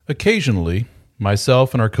Occasionally,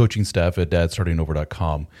 myself and our coaching staff at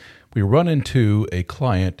dadstartingover.com, we run into a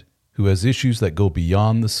client who has issues that go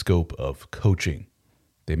beyond the scope of coaching.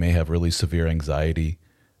 They may have really severe anxiety,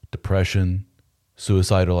 depression,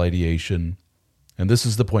 suicidal ideation, and this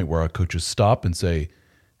is the point where our coaches stop and say,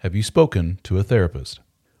 "Have you spoken to a therapist?"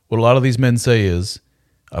 What a lot of these men say is,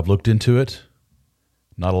 "I've looked into it,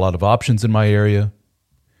 not a lot of options in my area,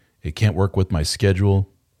 it can't work with my schedule,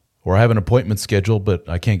 or I have an appointment scheduled, but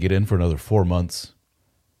I can't get in for another 4 months."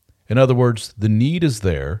 In other words, the need is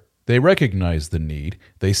there, they recognize the need,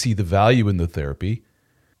 they see the value in the therapy,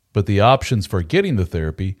 but the options for getting the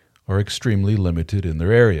therapy are extremely limited in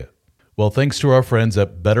their area. Well, thanks to our friends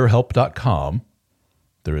at BetterHelp.com,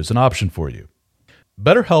 there is an option for you.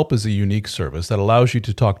 BetterHelp is a unique service that allows you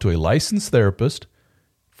to talk to a licensed therapist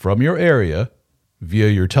from your area via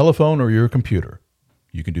your telephone or your computer.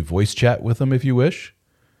 You can do voice chat with them if you wish.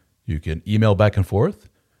 You can email back and forth.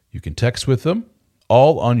 You can text with them,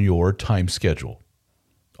 all on your time schedule,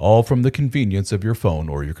 all from the convenience of your phone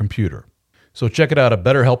or your computer. So check it out at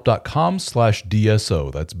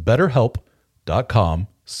betterhelp.com/DSO. That's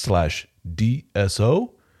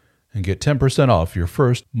betterhelp.com/DSO and get 10% off your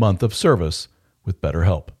first month of service with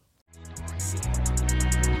BetterHelp.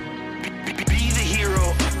 Be the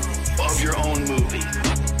hero of your own movie.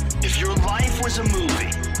 If your life was a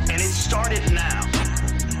movie and it started now,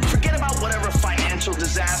 forget about whatever financial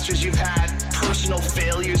disasters you've had, personal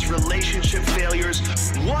failures, relationship failures.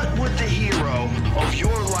 What would the hero of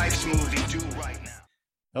your life's movie do right now?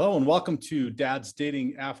 Hello and welcome to Dad's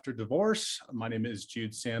Dating After Divorce. My name is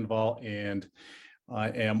Jude Sandoval and I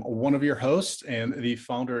am one of your hosts and the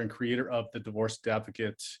founder and creator of the Divorce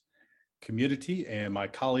Advocate community. And my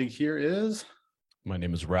colleague here is... My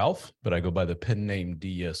name is Ralph, but I go by the pen name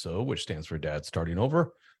DSO, which stands for Dad Starting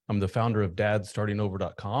Over. I'm the founder of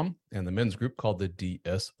dadstartingover.com and the men's group called the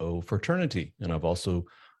DSO Fraternity. And I've also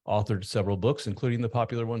authored several books, including the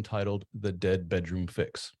popular one titled The Dead Bedroom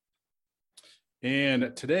Fix.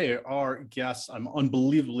 And today, our guest, I'm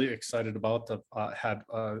unbelievably excited about.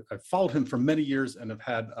 I've followed him for many years and have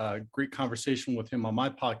had a great conversation with him on my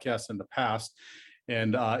podcast in the past.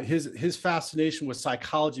 And his fascination with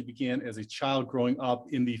psychology began as a child growing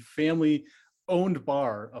up in the family-owned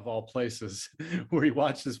bar of all places, where he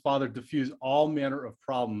watched his father diffuse all manner of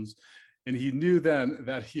problems. And he knew then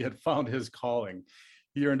that he had found his calling.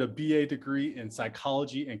 He earned a BA degree in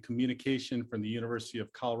psychology and communication from the University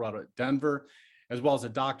of Colorado at Denver, as well as a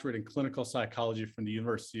doctorate in clinical psychology from the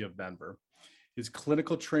University of Denver. His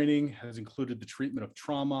clinical training has included the treatment of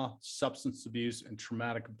trauma, substance abuse, and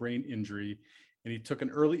traumatic brain injury, and he took an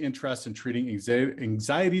early interest in treating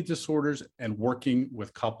anxiety disorders and working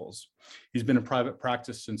with couples. He's been in private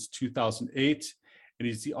practice since 2008, and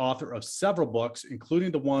he's the author of several books,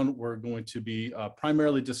 including the one we're going to be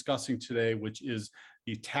primarily discussing today, which is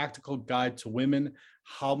The Tactical Guide to Women: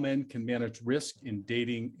 How Men Can Manage Risk in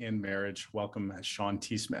Dating and Marriage. Welcome, Sean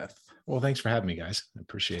T. Smith. Well, thanks for having me, guys. I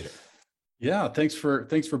appreciate it. Yeah, thanks for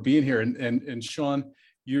being here. And Sean,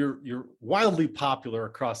 you're wildly popular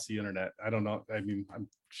across the internet. I don't know. I mean, I'm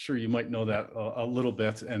sure you might know that a little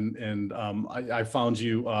bit. And I found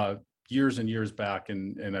you years and years back,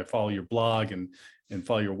 and I follow your blog and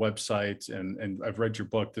follow your website, and I've read your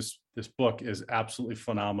book. This book is absolutely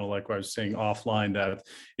phenomenal. Like I was saying offline, that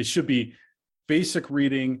it should be basic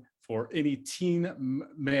reading for any teen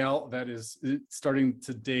male that is starting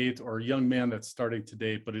to date, or a young man that's starting to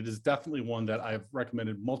date. But it is definitely one that I've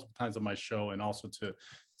recommended multiple times on my show, and also to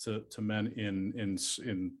men in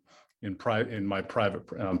my private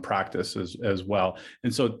practice as well.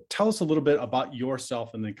 And so tell us a little bit about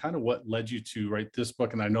yourself, and then kind of what led you to write this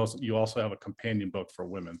book. And I know you also have a companion book for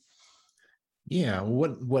women. Yeah,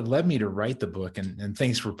 what led me to write the book, and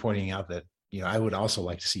thanks for pointing out that, I would also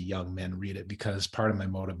like to see young men read it, because part of my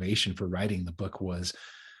motivation for writing the book was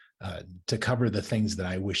to cover the things that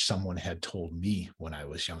I wish someone had told me when I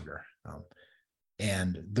was younger.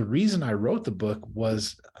 And the reason I wrote the book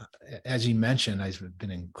was, as you mentioned, I've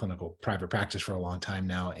been in clinical private practice for a long time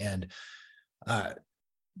now. And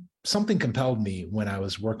something compelled me when I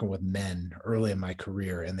was working with men early in my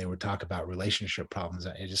career, and they would talk about relationship problems.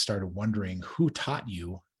 I just started wondering, who taught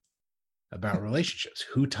you about relationships?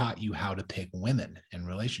 Who taught you how to pick women in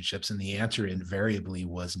relationships? And the answer invariably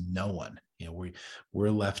was no one.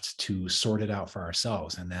 We're left to sort it out for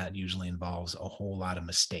ourselves, and that usually involves a whole lot of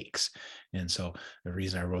mistakes. And so the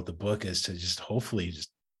reason I wrote the book is to just hopefully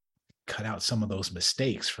just cut out some of those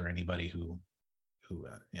mistakes for anybody who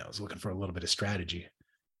is looking for a little bit of strategy.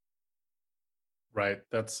 Right.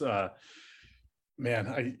 That's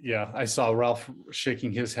man, I saw Ralph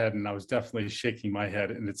shaking his head, and I was definitely shaking my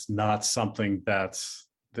head, and it's not something that's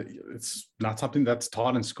it's not something that's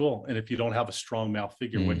taught in school. And if you don't have a strong male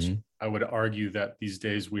figure, which I would argue that these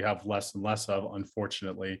days we have less and less of,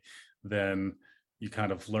 unfortunately, then you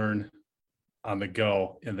kind of learn on the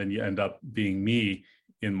go, and then you end up being me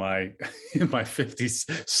in my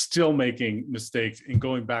 50s, still making mistakes, and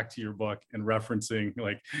going back to your book and referencing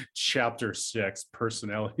like chapter 6,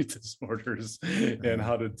 personality disorders, and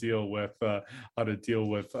how to deal with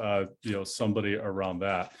somebody around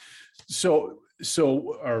that. So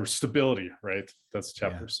our stability, right? That's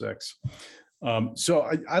chapter 6.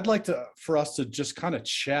 So I'd like for us to just kind of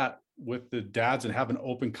chat with the dads and have an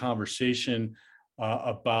open conversation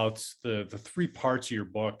about the 3 parts of your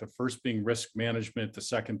book. The first being risk management, the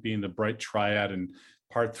second being the bright triad, and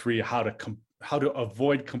part 3, how to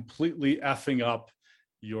avoid completely effing up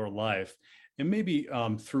your life. And maybe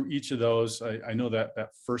through each of those, I know that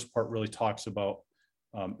first part really talks about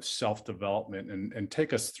self-development, and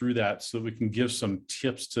take us through that so that we can give some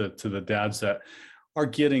tips to the dads that are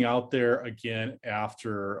getting out there again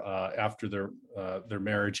after their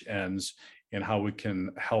marriage ends, and how we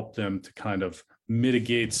can help them to kind of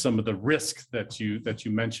mitigate some of the risks that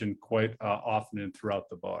you mentioned quite often and throughout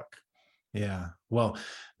the book. Yeah. Well,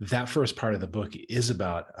 that first part of the book is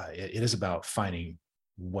about, it is about finding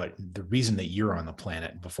what the reason that you're on the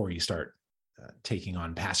planet before you start taking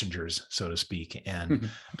on passengers, so to speak. And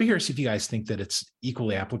I'd be curious if you guys think that it's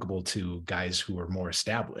equally applicable to guys who are more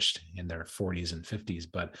established in their 40s and 50s.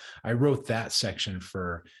 But I wrote that section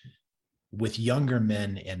with younger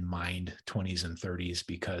men in mind, 20s and 30s,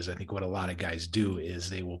 because I think what a lot of guys do is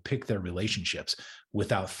they will pick their relationships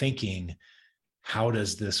without thinking, how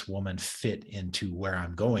does this woman fit into where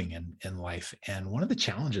I'm going in life? And one of the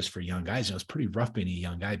challenges for young guys, it's pretty rough being a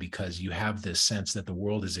young guy, because you have this sense that the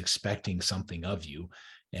world is expecting something of you.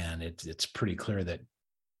 And it's pretty clear that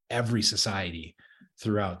every society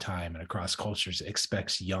throughout time and across cultures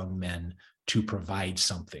expects young men to provide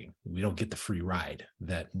something. We don't get the free ride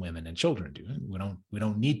that women and children do. We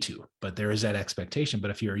don't need to, but there is that expectation. But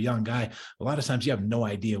if you're a young guy, a lot of times you have no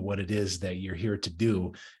idea what it is that you're here to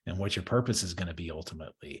do and what your purpose is going to be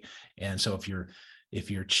ultimately. And so if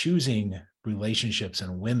you're choosing relationships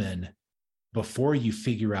and women before you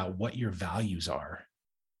figure out what your values are,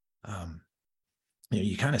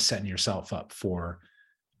 you're kind of setting yourself up for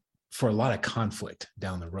a lot of conflict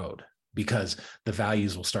down the road, because the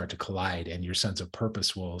values will start to collide, and your sense of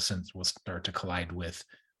purpose will start to collide with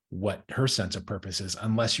what her sense of purpose is,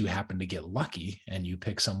 unless you happen to get lucky and you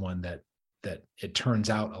pick someone that it turns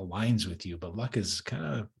out aligns with you. But luck is kind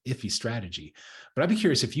of iffy strategy. But I'd be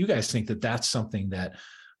curious if you guys think that that's something that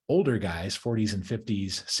older guys, 40s and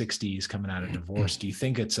 50s, 60s, coming out of divorce, do you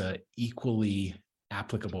think it's a equally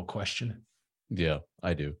applicable question? Yeah,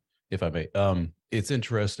 I do, if I may. It's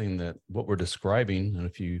interesting that what we're describing, and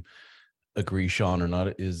if you agree, Sean, or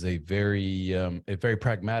not, is a very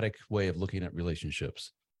pragmatic way of looking at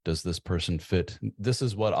relationships. Does this person fit? This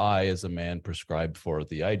is what I, as a man, prescribe for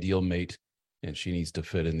the ideal mate, and she needs to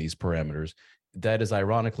fit in these parameters. That is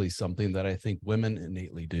ironically something that I think women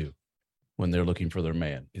innately do when they're looking for their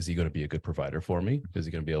man. Is he going to be a good provider for me? Is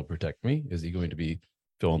he going to be able to protect me? Is he going to be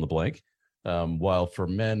fill in the blank? While for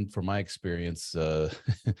men, from my experience,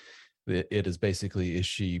 it is basically, is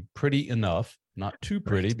she pretty enough? Not too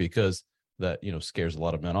pretty, right, because that scares a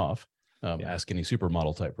lot of men off. Ask any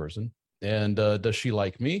supermodel type person. And does she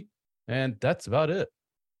like me? And that's about it.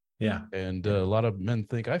 Yeah. And a lot of men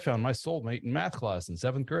think, I found my soulmate in math class in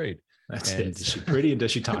 7th grade. That's it. Is she pretty, and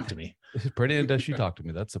does she talk to me? Pretty, and does she talk to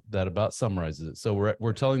me? That about summarizes it. So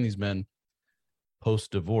we're telling these men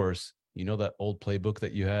post-divorce, that old playbook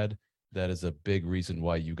that you had, that is a big reason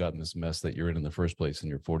why you got in this mess that you're in the first place in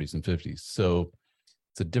your 40s and 50s. So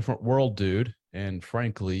it's a different world, dude. And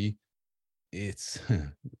frankly, it's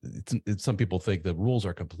some people think the rules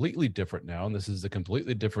are completely different now, and this is a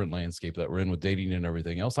completely different landscape that we're in with dating and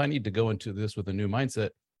everything else. I need to go into this with a new mindset.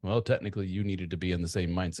 Well, technically, you needed to be in the same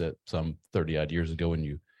mindset some 30 odd years ago when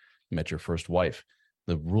you met your first wife.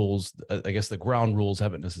 The rules, I guess the ground rules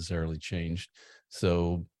haven't necessarily changed.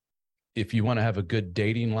 So if you want to have a good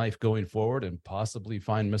dating life going forward and possibly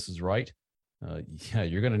find Mrs. Right,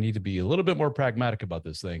 you're going to need to be a little bit more pragmatic about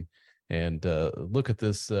this thing and look at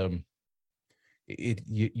this.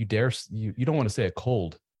 You don't want to say a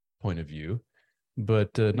cold point of view,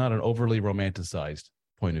 but not an overly romanticized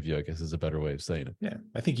point of view, I guess is a better way of saying it. Yeah,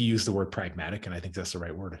 I think you use the word pragmatic, and I think that's the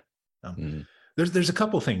right word. There's a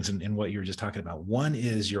couple things in what you were just talking about. One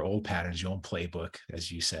is your old patterns, your own playbook,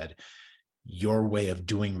 as you said, your way of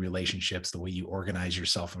doing relationships, the way you organize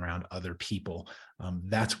yourself around other people.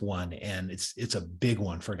 That's one. And it's a big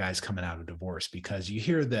one for guys coming out of divorce, because you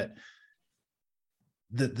hear that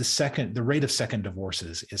the rate of second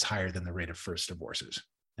divorces is higher than the rate of first divorces.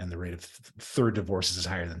 And the rate of third divorces is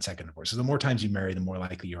higher than second divorces. The more times you marry, the more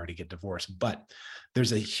likely you are to get divorced. But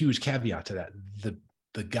there's a huge caveat to that.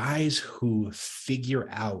 The guys who figure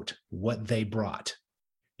out what they brought,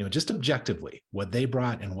 just objectively, what they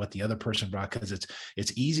brought and what the other person brought, because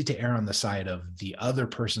it's easy to err on the side of the other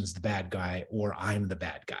person's the bad guy or I'm the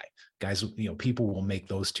bad guy. Guys, people will make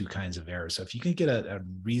those two kinds of errors. So if you can get a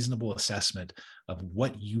reasonable assessment of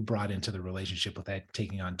what you brought into the relationship without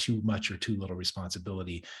taking on too much or too little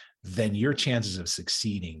responsibility, then your chances of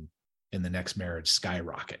succeeding in the next marriage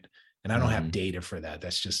skyrocket. And I don't have data for that.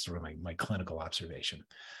 That's just sort of my clinical observation.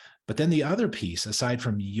 But then the other piece, aside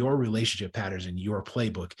from your relationship patterns and your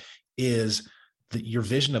playbook, is your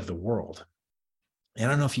vision of the world. And I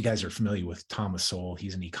don't know if you guys are familiar with Thomas Sowell.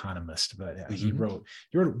 He's an economist, but he wrote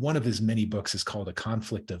one of his many books is called A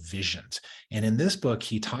Conflict of Visions. And in this book,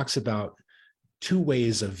 he talks about two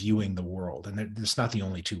ways of viewing the world. And it's not the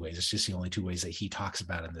only two ways. It's just the only two ways that he talks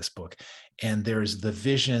about in this book. And there's the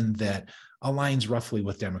vision that aligns roughly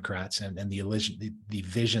with Democrats and the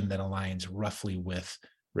vision that aligns roughly with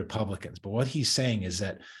Republicans. But what he's saying is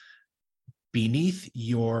that beneath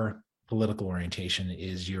your political orientation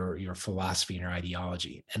is your philosophy and your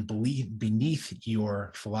ideology, and beneath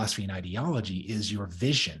your philosophy and ideology is your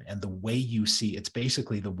vision and the way you see. It's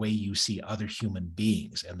basically the way you see other human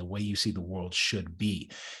beings and the way you see the world should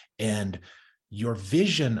be. And your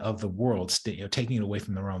vision of the world, taking it away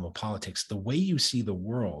from the realm of politics, the way you see the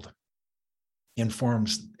world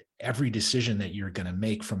informs every decision that you're going to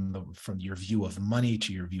make, from your view of money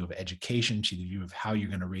to your view of education to the view of how you're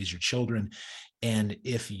going to raise your children. And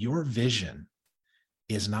if your vision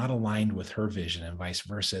is not aligned with her vision and vice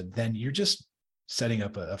versa, then you're just setting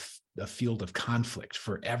up a field of conflict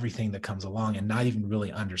for everything that comes along, and not even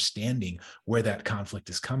really understanding where that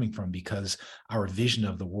conflict is coming from, because our vision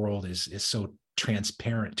of the world is so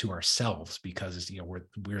transparent to ourselves, because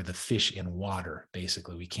we're the fish in water.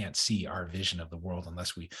 Basically, we can't see our vision of the world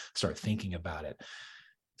unless we start thinking about it.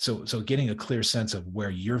 So getting a clear sense of where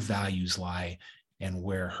your values lie and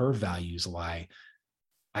where her values lie.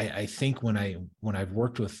 I think when I've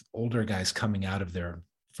worked with older guys coming out of their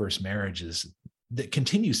first marriages, that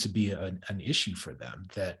continues to be an issue for them,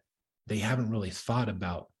 that they haven't really thought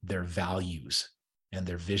about their values and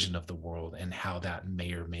their vision of the world and how that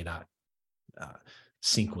may or may not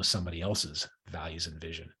sync with somebody else's values and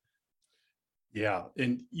vision. Yeah,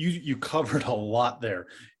 and you covered a lot there,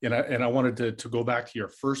 and I wanted to go back to your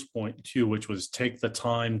first point too, which was take the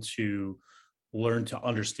time to learn to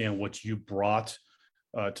understand what you brought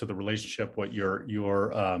to the relationship, what your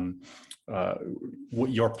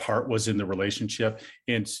part was in the relationship,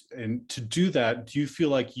 and to do that, do you feel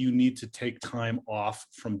like you need to take time off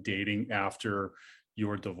from dating after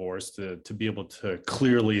your divorce to be able to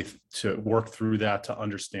clearly to work through that, to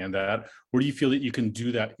understand that? Or do you feel that you can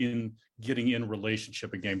do that in getting in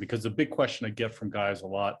relationship again? Because the big question I get from guys a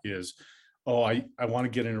lot is, oh, I want to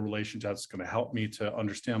get in a relationship that's going to help me to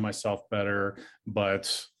understand myself better,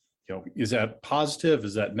 but is that positive?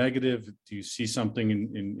 Is that negative? Do you see something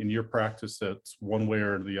in your practice that's one way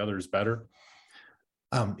or the other is better?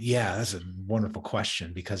 Yeah, that's a wonderful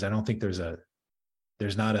question, because I don't think there's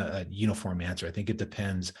not a uniform answer. I think it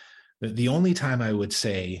depends. The only time I would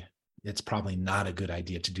say it's probably not a good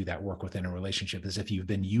idea to do that work within a relationship is if you've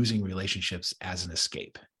been using relationships as an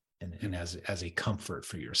escape and as a comfort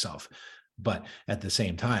for yourself. But at the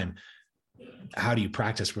same time, how do you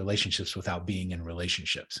practice relationships without being in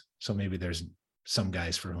relationships? So maybe there's some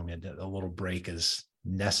guys for whom a little break is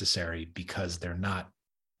necessary because they're not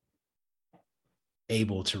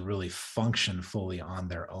able to really function fully on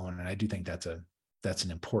their own. And I do think that's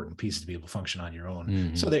an important piece, to be able to function on your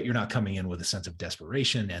own, so that you're not coming in with a sense of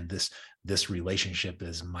desperation and this relationship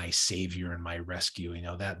is my savior and my rescue.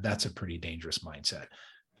 That's a pretty dangerous mindset.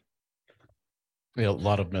 A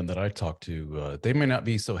lot of men that I talk to, they may not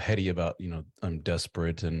be so heady about, I'm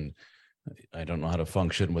desperate and I don't know how to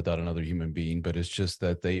function without another human being, but it's just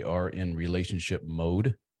that they are in relationship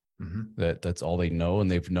mode. That's all they know.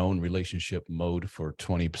 And they've known relationship mode for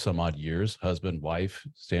 20 some odd years, husband, wife,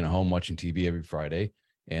 staying at home, watching TV every Friday.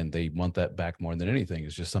 And they want that back more than anything.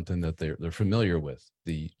 It's just something that they're familiar with.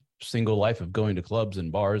 The single life of going to clubs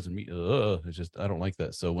and bars and it's just, I don't like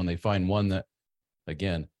that. So when they find one that,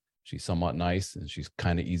 again, she's somewhat nice and she's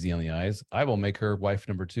kind of easy on the eyes, I will make her wife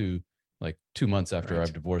number 2, like 2 months after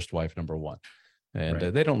I've divorced wife number 1. And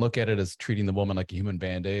they don't look at it as treating the woman like a human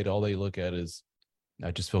Band-Aid. All they look at is,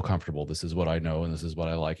 I just feel comfortable. This is what I know, and this is what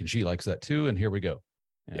I like, and she likes that too. And here we go.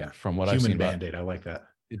 And from what I've seen, Band-Aid, I like that.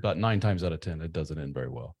 About 9 times out of 10, it doesn't end very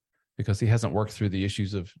well, because he hasn't worked through the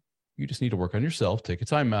issues of You just need to work on yourself, take a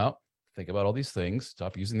time out, think about all these things,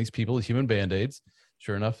 stop using these people as human band-aids.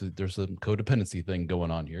 Sure enough, there's a codependency thing going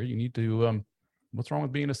on here. You need to, what's wrong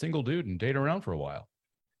with being a single dude and date around for a while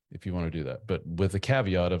if you want to do that? But with the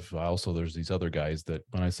caveat of also there's these other guys that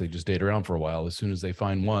when I say just date around for a while, as soon as they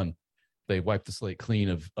find one, they wipe the slate clean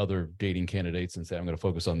of other dating candidates and say, I'm going to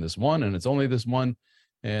focus on this one, and it's only this one,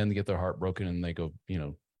 and they get their heart broken and they go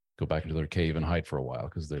back into their cave and hide for a while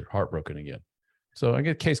because they're heartbroken again. So I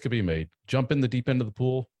guess a case could be made. Jump in the deep end of the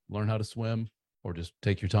pool, learn how to swim, or just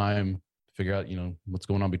take your time, figure out, what's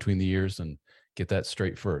going on between the years and get that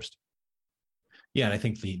straight first. Yeah. And I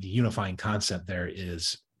think the unifying concept there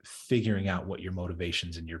is figuring out what your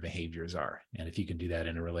motivations and your behaviors are. And if you can do that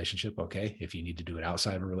in a relationship, okay. If you need to do it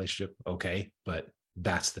outside of a relationship, okay. But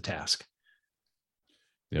that's the task.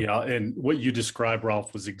 Yep. Yeah. And what you described,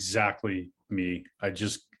 Ralph, was exactly me. I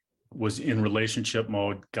just was in relationship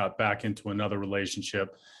mode, got back into another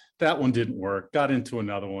relationship. That one didn't work. Got into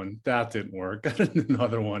another one. That didn't work. Got into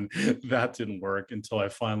another one. That didn't work until I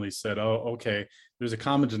finally said, oh, okay, there's a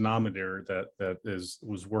common denominator that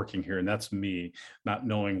was working here. And that's me not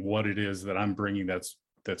knowing what it is that I'm bringing that's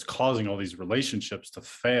causing all these relationships to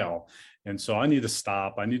fail. And so I need to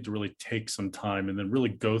stop. I need to really take some time and then really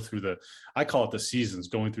go through I call it the seasons,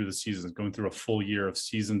 going through a full year of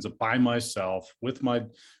seasons by myself with my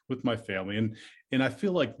family. And I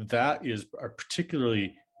feel like that is a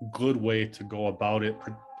particularly good way to go about it,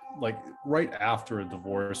 like right after a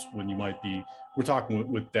divorce, when we're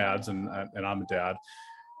talking with dads and I'm a dad,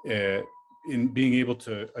 in being able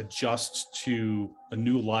to adjust to a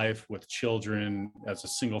new life with children as a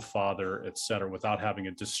single father, et cetera, without having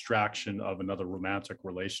a distraction of another romantic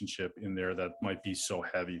relationship in there that might be so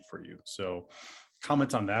heavy for you. So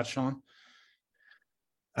comment on that, Sean.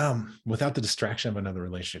 Without the distraction of another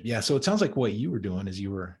relationship. Yeah. So it sounds like what you were doing is you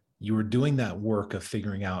were doing that work of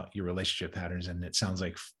figuring out your relationship patterns. And it sounds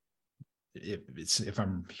like if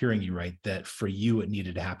I'm hearing you right, that for you, it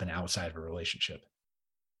needed to happen outside of a relationship.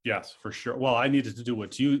 Yes, for sure. Well, I needed to do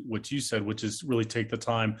what you said, which is really take the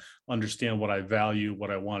time, understand what I value, what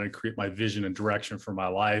I want to create my vision and direction for my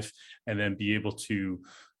life, and then be able to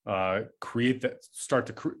create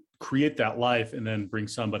that life, and then bring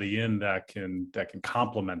somebody in that can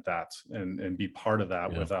complement that and be part of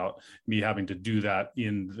that without me having to do that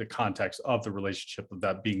in the context of the relationship, of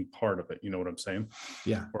that being part of it. You know what I'm saying?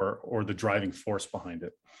 Yeah. Or the driving force behind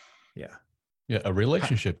it. Yeah. Yeah. A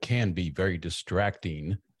relationship can be very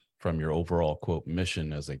distracting from your overall quote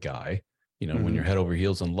mission as a guy. When you're head over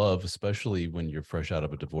heels in love, especially when you're fresh out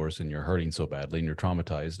of a divorce and you're hurting so badly and you're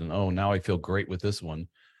traumatized and, oh, now I feel great with this one.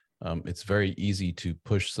 It's very easy to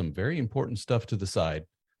push some very important stuff to the side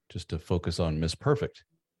just to focus on Miss Perfect.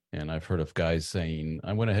 And I've heard of guys saying,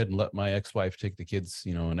 I went ahead and let my ex-wife take the kids,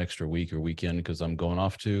 an extra week or weekend because I'm going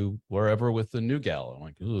off to wherever with the new gal. I'm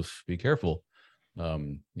like, oof, be careful.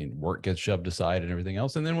 Work gets shoved aside and everything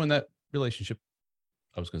else. And then when that relationship,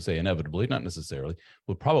 I was going to say inevitably, not necessarily,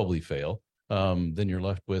 would probably fail, then you're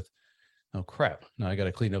left with, oh crap, now I got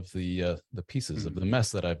to clean up the pieces of the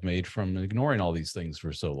mess that I've made from ignoring all these things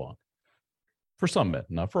for so long. For some men,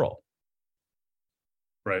 not for all.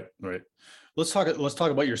 Right. Let's talk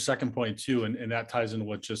about your second point too, and that ties into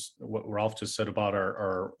what Ralph just said about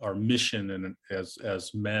our mission and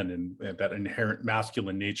as men and that inherent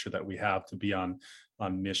masculine nature that we have to be on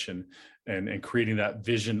mission and creating that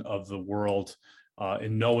vision of the world,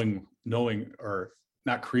 and knowing or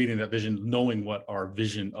not creating that vision, knowing what our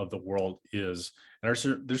vision of the world is. And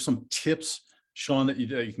there's some tips, Sean, that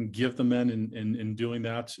you can give the men in doing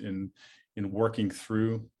that, in working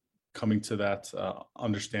through coming to that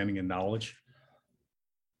understanding and knowledge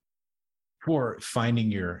for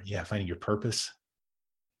finding your purpose.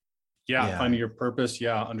 Yeah, finding your purpose.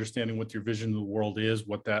 Yeah, understanding what your vision of the world is,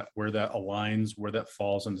 where that aligns, where that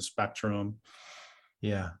falls in the spectrum.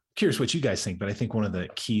 Yeah. Curious what you guys think, but I think one of the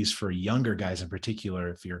keys for younger guys in particular,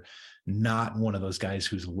 if you're not one of those guys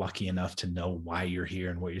who's lucky enough to know why you're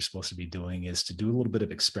here and what you're supposed to be doing, is to do a little bit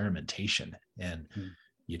of experimentation, and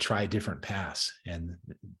you try different paths. And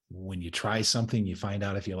when you try something, you find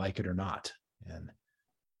out if you like it or not. And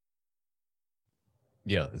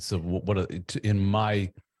yeah, so in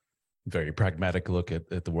my very pragmatic look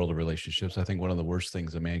at the world of relationships, I think one of the worst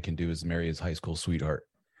things a man can do is marry his high school sweetheart,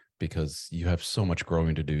 because you have so much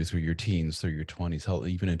growing to do through your teens, through your 20s, hell,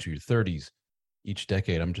 even into your 30s. Each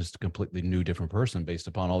decade, I'm just a completely new, different person based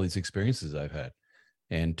upon all these experiences I've had.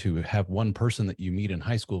 And to have one person that you meet in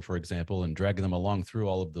high school, for example, and drag them along through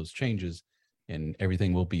all of those changes, and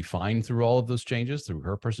everything will be fine through all of those changes, through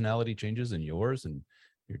her personality changes and yours and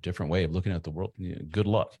your different way of looking at the world. Good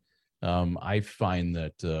luck. I find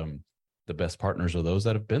that the best partners are those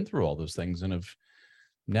that have been through all those things and have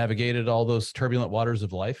navigated all those turbulent waters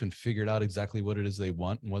of life and figured out exactly what it is they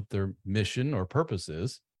want and what their mission or purpose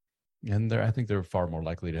is. And I think they're far more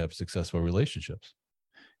likely to have successful relationships.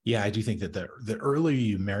 Yeah, I do think that the earlier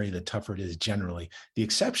you marry, the tougher it is generally. The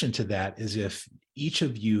exception to that is if each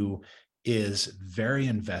of you is very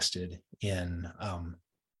invested in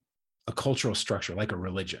a cultural structure, like a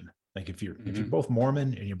religion. Like if you're both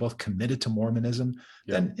Mormon and you're both committed to Mormonism,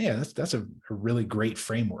 then that's a really great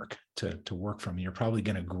framework to work from. You're probably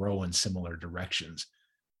going to grow in similar directions.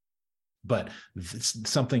 But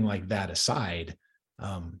something like that aside,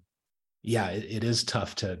 it is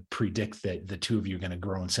tough to predict that the two of you are going to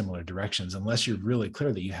grow in similar directions unless you're really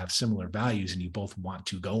clear that you have similar values and you both want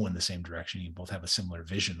to go in the same direction. You both have a similar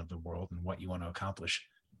vision of the world and what you want to accomplish.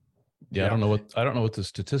 Yeah, I don't know what the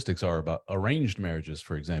statistics are about arranged marriages,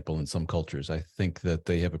 for example, in some cultures. I think that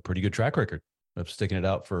they have a pretty good track record of sticking it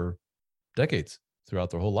out for decades throughout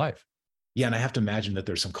their whole life. Yeah, and I have to imagine that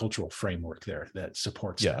there's some cultural framework there that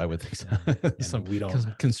supports that. I would think so. Some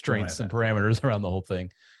constraints and parameters around the whole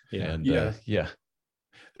thing. That's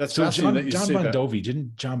so fascinating that you John say Bon that. Jovi,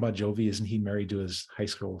 didn't John Bon Jovi, isn't he married to his high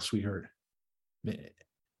school sweetheart? And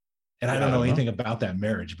I don't know anything about that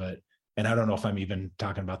marriage, and I don't know if I'm even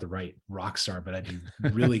talking about the right rock star, but I'd be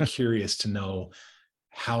really curious to know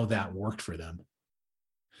how that worked for them.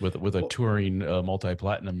 With a touring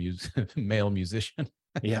multi-platinum male musician.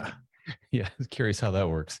 Yeah. Yeah, curious how that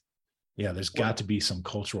works. Yeah, there's got to be some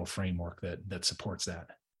cultural framework that supports that.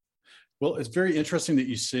 Well, it's very interesting that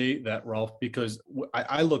you say that, Ralph, because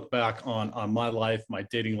I look back on my life, my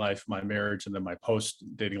dating life, my marriage, and then my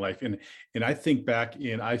post-dating life. And I think back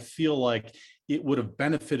and I feel like it would have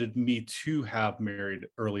benefited me to have married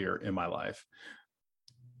earlier in my life,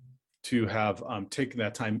 to have taken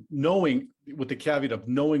that time, knowing, with the caveat of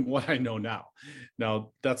knowing what I know now.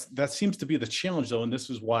 Now, that seems to be the challenge, though, and this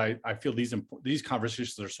is why I feel these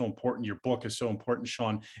conversations are so important. Your book is so important,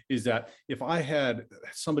 Sean, is that if I had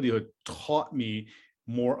somebody who had taught me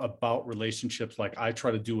more about relationships like I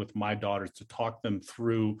try to do with my daughters, to talk them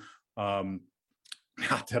through,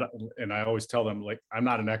 and I always tell them, like, I'm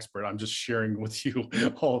not an expert. I'm just sharing with you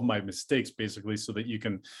all of my mistakes, basically, so that you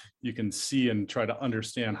can see and try to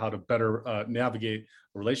understand how to better navigate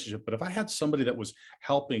a relationship. But if I had somebody that was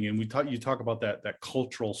helping, and you talk about that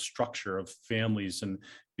cultural structure of families and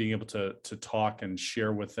being able to talk and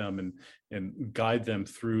share with them and guide them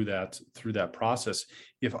through that process.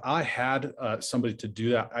 If I had somebody to do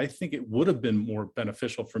that, I think it would have been more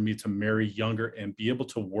beneficial for me to marry younger and be able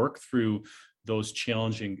to work through those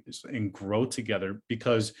challenging and grow together.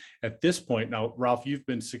 Because at this point now, Ralph, you've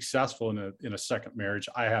been successful in a second marriage.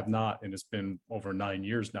 I have not, and it's been over 9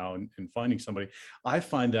 years now in finding somebody. I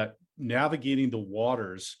find that navigating the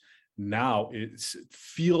waters now, it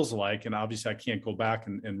feels like, and obviously I can't go back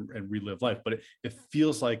and relive life, but it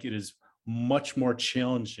feels like it is much more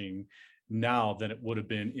challenging now than it would have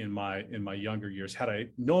been in my younger years, had I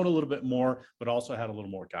known a little bit more, but also had a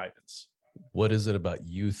little more guidance. What is it about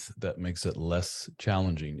youth that makes it less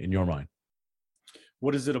challenging in your mind?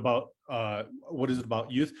 What is it about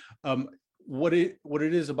youth? What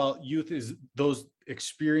it is about youth is those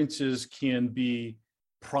experiences can be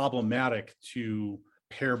problematic to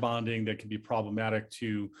pair bonding, that can be problematic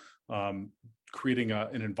to creating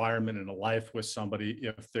an environment and a life with somebody.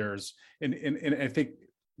 If there's, and I think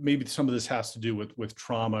maybe some of this has to do with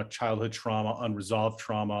trauma, childhood trauma, unresolved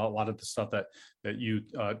trauma, a lot of the stuff that you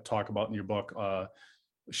talk about in your book,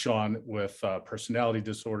 Sean, with personality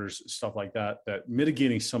disorders, stuff like that, that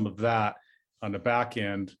mitigating some of that on the back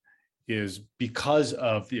end is because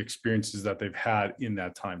of the experiences that they've had in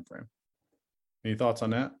that time frame. Any thoughts on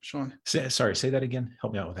that, Sean? Say that again.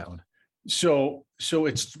 Help me out with that one. So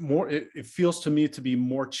it's more, it feels to me to be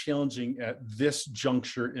more challenging at this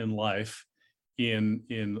juncture in life,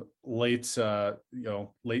 in late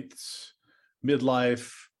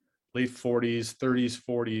midlife, late 40s, 30s,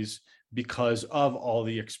 40s, because of all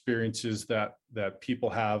the experiences that people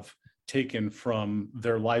have taken from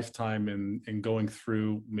their lifetime and going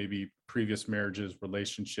through maybe previous marriages,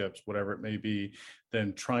 relationships, whatever it may be,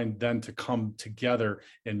 then trying then to come together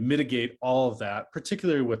and mitigate all of that,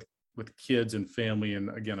 particularly with kids and family. And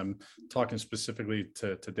again, I'm talking specifically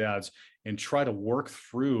to dads, and try to work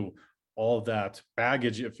through all of that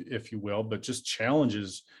baggage, if you will, but just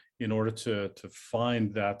challenges in order to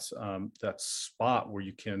find that spot where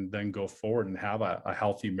you can then go forward and have a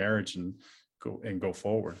healthy marriage and go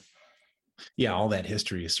forward. Yeah, all that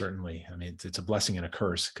history is certainly, I mean, it's a blessing and a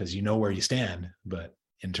curse, because you know where you stand, but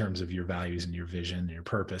in terms of your values and your vision and your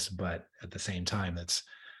purpose, but at the same time,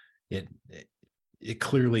 it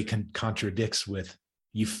clearly contradicts with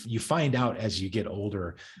you find out as you get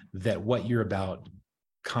older that what you're about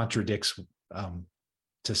contradicts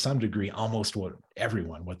to some degree almost what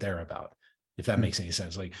they're about, if that makes any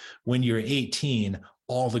sense. Like when you're 18,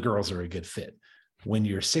 all the girls are a good fit. When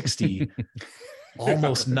you're 60,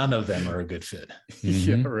 almost none of them are a good fit.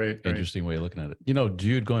 Yeah, right. Interesting way of looking at it.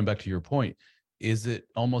 Jude, going back to your point, is it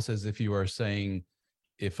almost as if you are saying,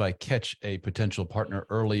 if I catch a potential partner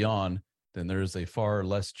early on, then there's a far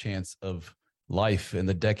less chance of life in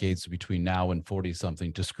the decades between now and 40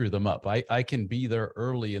 something to screw them up. I can be there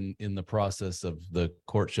early in the process of the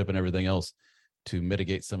courtship and everything else to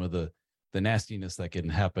mitigate some of the nastiness that can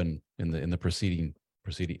happen in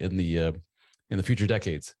the future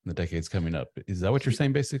decades, in the decades coming up. Is that what you're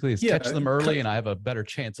saying basically? Is catch them early and I have a better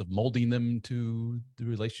chance of molding them to the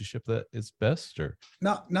relationship that is best? Or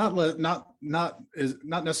not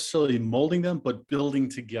necessarily molding them, but building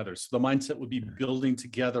together. So the mindset would be building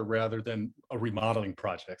together rather than a remodeling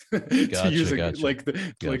project. To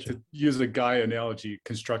use a guy analogy,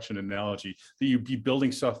 construction analogy, that you'd be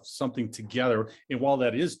building something together. And while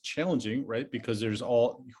that is challenging, right? Because there's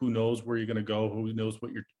who knows where you're going to go, who knows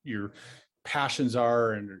what your passions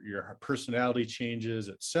are and your personality changes,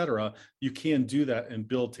 etc. You can do that and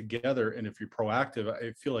build together. And if you're proactive,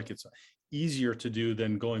 I feel like it's easier to do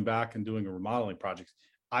than going back and doing a remodeling project.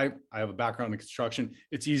 I have a background in construction.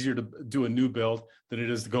 It's easier to do a new build than it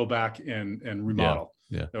is to go back and remodel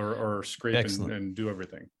or scrape and do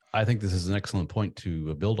everything. I think this is an excellent point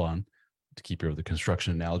to build on, to keep with the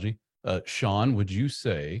construction analogy. Sean, would you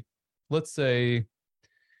say, let's say,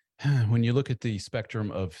 when you look at the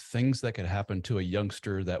spectrum of things that could happen to a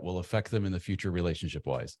youngster that will affect them in the future relationship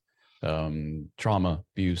wise, trauma,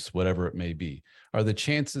 abuse, whatever it may be, are the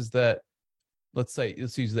chances that, let's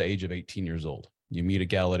use the age of 18 years old. You meet a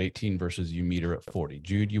gal at 18 versus you meet her at 40.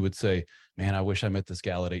 Jude, you would say, man, I wish I met this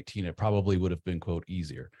gal at 18. It probably would have been, quote,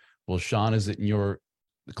 easier. Well, Sean, is it in your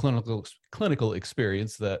clinical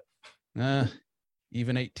experience that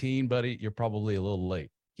even 18, buddy, you're probably a little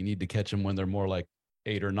late. You need to catch them when they're more like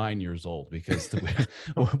 8 or 9 years old, because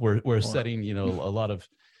we're setting,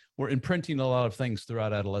 we're imprinting a lot of things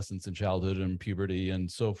throughout adolescence and childhood and puberty and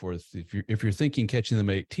so forth. If you're thinking catching them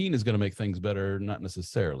at 18 is going to make things better, not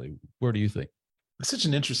necessarily. Where do you think? It's such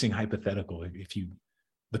an interesting hypothetical. If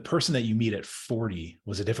the person that you meet at 40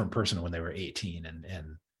 was a different person when they were 18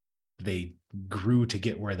 and they grew to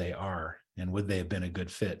get where they are, and would they have been a good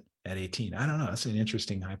fit at 18? I don't know. That's an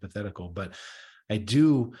interesting hypothetical, but I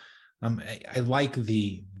do. I like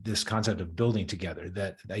this concept of building together.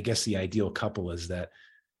 That I guess the ideal couple is that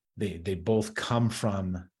they both come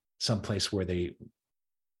from someplace where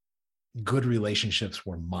good relationships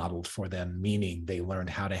were modeled for them, meaning they learned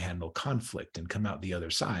how to handle conflict and come out the other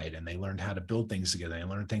side, and they learned how to build things together. They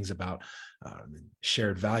learned things about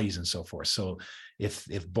shared values and so forth. So if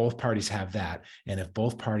both parties have that, and if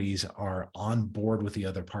both parties are on board with the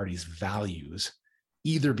other party's values,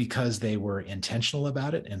 either because they were intentional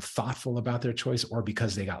about it and thoughtful about their choice, or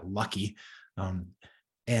because they got lucky,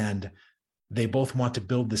 and they both want to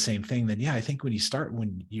build the same thing, then I think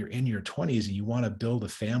when you're in your 20s and you want to build a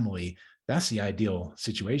family, that's the ideal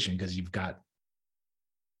situation, because you've got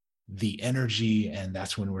the energy, and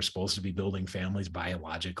that's when we're supposed to be building families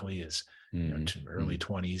biologically, is early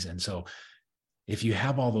 20s. And so if you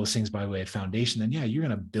have all those things by way of foundation, then you're going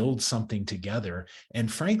to build something together.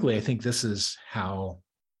 And frankly, I think this is how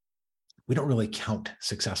we don't really count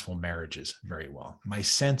successful marriages very well. My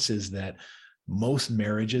sense is that most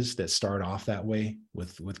marriages that start off that way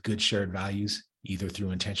with good shared values, either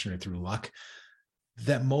through intention or through luck,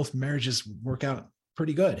 that most marriages work out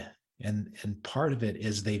pretty good. And part of it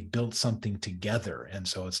is they've built something together. And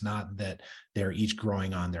so it's not that they're each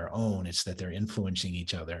growing on their own, it's that they're influencing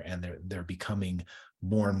each other, and they're becoming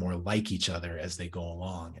more and more like each other as they go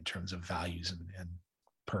along in terms of values and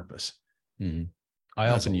purpose. Mm-hmm. I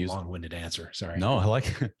often use long-winded answer. Sorry. No,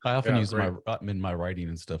 I often use in my writing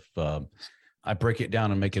and stuff. I break it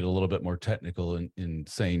down and make it a little bit more technical in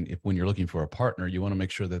saying, when you're looking for a partner, you want to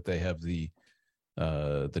make sure that they have the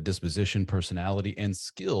disposition, personality, and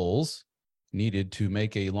skills needed to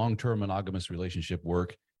make a long-term monogamous relationship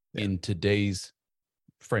work in today's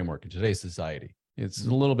framework, in today's society. It's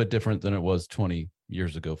a little bit different than it was 20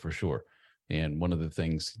 years ago, for sure. And one of the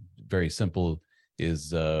things, very simple,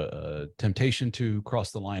 is temptation to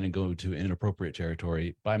cross the line and go to inappropriate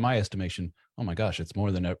territory. By my estimation, oh my gosh, it's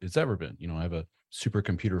more than it's ever been. I have a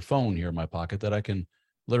supercomputer phone here in my pocket that I can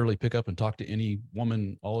literally pick up and talk to any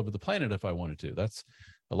woman all over the planet if I wanted to. That's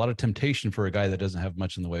a lot of temptation for a guy that doesn't have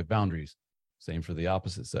much in the way of boundaries. Same for the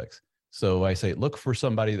opposite sex. So I say, look for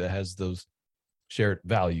somebody that has those shared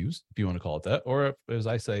values, if you want to call it that, or as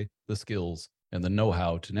I say, the skills and the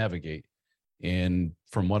know-how to navigate. And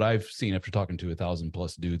from what I've seen after talking to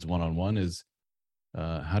 1,000+ dudes one-on-one is,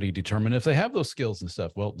 how do you determine if they have those skills and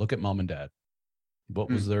stuff? Well, look at mom and dad. What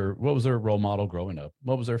was their role model growing up?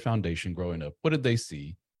 What was their foundation growing up? What did they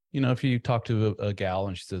see? You know, if you talk to a gal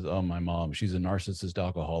and she says, oh, my mom, she's a narcissist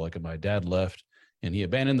alcoholic and my dad left and he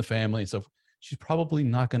abandoned the family and stuff, she's probably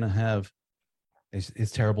not going to have,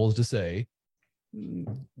 as terrible as to say,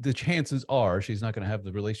 the chances are she's not going to have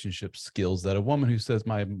the relationship skills that a woman who says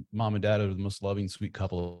my mom and dad are the most loving, sweet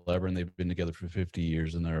couple ever, and they've been together for 50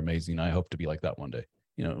 years and they're amazing. I hope to be like that one day.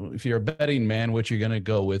 You know, if you're a betting man, what you're going to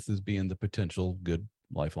go with is being the potential good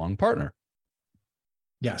lifelong partner.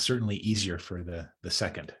 Yeah, certainly easier for the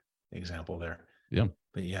second example there. Yeah.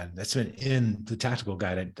 But yeah, that's been in the tactical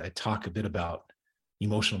guide. I talk a bit about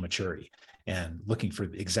emotional maturity and looking for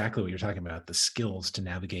exactly what you're talking about, the skills to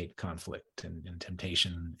navigate conflict and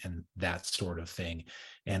temptation and that sort of thing.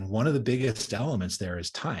 And one of the biggest elements there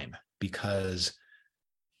is time, because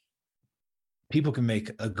people can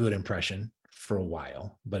make a good impression for a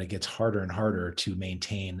while, but it gets harder and harder to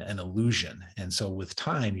maintain an illusion. And so with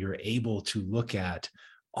time, you're able to look at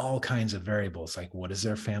all kinds of variables, like what is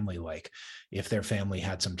their family like? If their family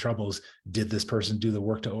had some troubles, did this person do the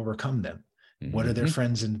work to overcome them? What are their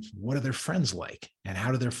friends and what are their friends like? And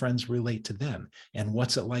how do their friends relate to them? And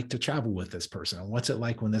what's it like to travel with this person? And what's it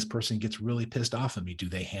like when this person gets really pissed off at me? Do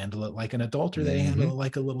they handle it like an adult or they handle it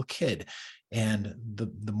like a little kid? And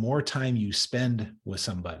the more time you spend with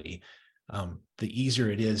somebody, the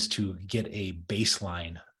easier it is to get a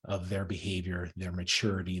baseline of their behavior, their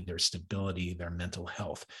maturity, their stability, their mental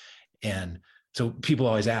health. And so people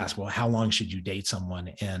always ask, well, how long should you date someone?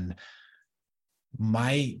 And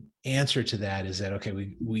my answer to that is that,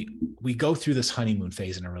 okay, we go through this honeymoon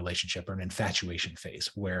phase in a relationship, or an infatuation phase,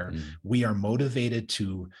 where we are motivated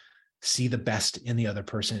to see the best in the other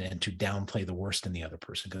person and to downplay the worst in the other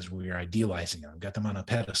person because we are idealizing them, got them on a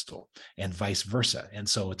pedestal, and vice versa. And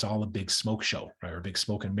so it's all a big smoke show, right? Or a big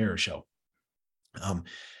smoke and mirror show.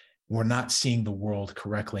 We're not seeing the world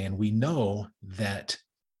correctly. And we know that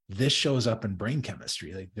this shows up in brain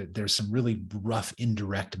chemistry. Like there's some really rough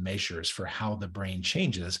indirect measures for how the brain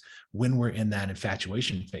changes when we're in that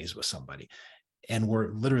infatuation phase with somebody. And we're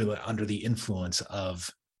literally under the influence of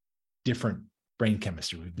different brain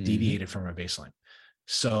chemistry. We've deviated from our baseline.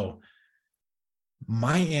 So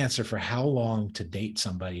my answer for how long to date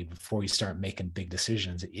somebody before you start making big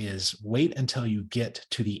decisions is wait until you get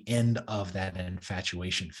to the end of that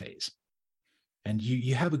infatuation phase. And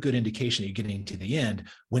you have a good indication that you're getting to the end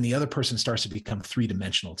when the other person starts to become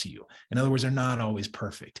three-dimensional to you. In other words, they're not always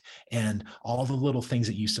perfect. And all the little things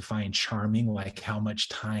that you used to find charming, like how much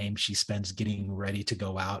time she spends getting ready to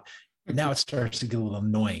go out, now it starts to get a little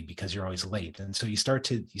annoying because you're always late. And so you start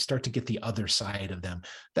to get the other side of them.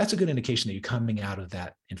 That's a good indication that you're coming out of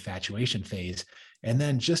that infatuation phase. And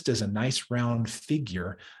then just as a nice round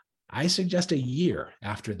figure, I suggest a year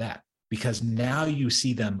after that, because now you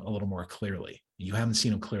see them a little more clearly. You haven't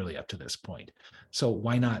seen them clearly up to this point. So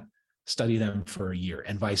why not study them for a year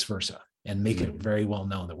and vice versa, and make it very well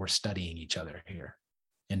known that we're studying each other here.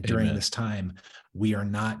 And during this time, we are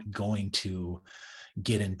not going to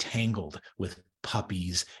get entangled with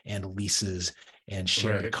puppies and leases and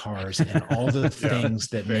shared cars and all the things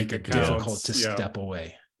that make it difficult to step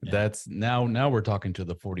away. Yeah. That's now we're talking to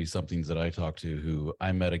the 40-somethings that I talk to who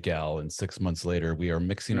I met a gal and 6 months later we are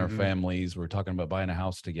mixing our families. We're talking about buying a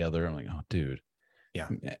house together. I'm like, oh, dude,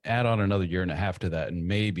 add on another year and a half to that. And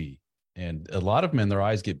maybe, and a lot of men, their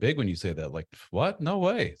eyes get big when you say that, like, what? No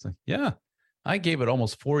way. It's like, yeah, I gave it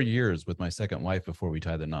almost 4 years with my second wife before we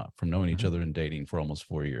tied the knot, from knowing each other and dating for almost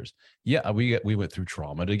 4 years. Yeah. We went through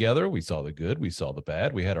trauma together. We saw the good, we saw the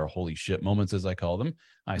bad. We had our holy shit moments, as I call them.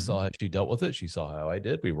 I saw how she dealt with it. She saw how I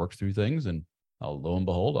did. We worked through things, and lo and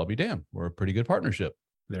behold, I'll be damned, we're a pretty good partnership.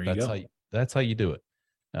 There you go. That's how you do it.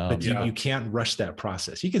 But you can't rush that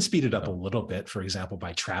process. You can speed it up a little bit, for example,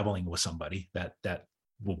 by traveling with somebody that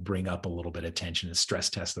will bring up a little bit of tension and stress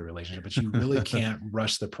test the relationship, but you really can't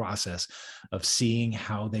rush the process of seeing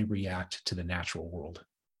how they react to the natural world.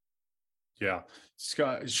 Yeah.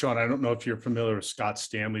 Sean, I don't know if you're familiar with Scott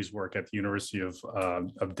Stanley's work at the University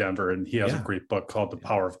of Denver, and he has a great book called The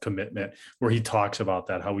Power of Commitment, where he talks about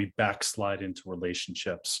that, how we backslide into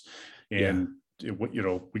relationships. And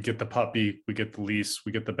we get the puppy, we get the lease,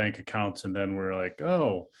 we get the bank accounts, and then we're like,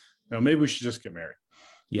 oh, maybe we should just get married.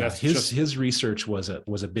 Yeah, his research was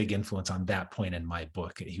a big influence on that point in my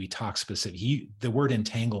book. He talks specifically. The word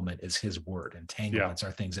entanglement is his word. Entanglements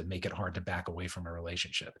are things that make it hard to back away from a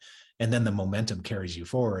relationship, and then the momentum carries you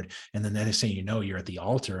forward. And then that is saying, you're at the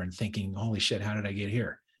altar and thinking, "Holy shit, how did I get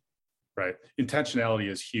here?" Right. Intentionality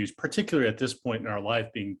is huge, particularly at this point in our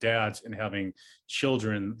life, being dads and having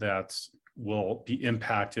children that will be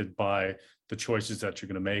impacted by the choices that you're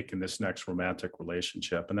going to make in this next romantic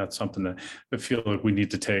relationship. And that's something that I feel like we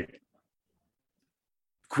need to take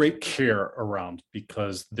great care around,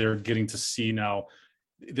 because they're getting to see now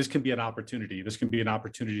this can be an opportunity. This can be an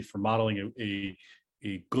opportunity for modeling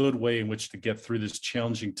a good way in which to get through this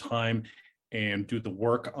challenging time and do the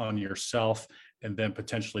work on yourself, and then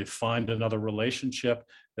potentially find another relationship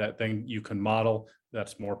that then you can model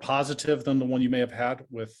that's more positive than the one you may have had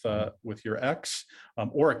with your ex,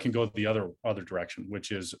 or it can go the other direction,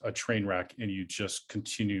 which is a train wreck, and you just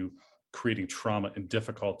continue creating trauma and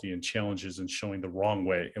difficulty and challenges and showing the wrong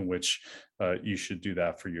way in which you should do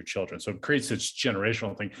that for your children. So it creates this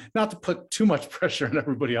generational thing. Not to put too much pressure on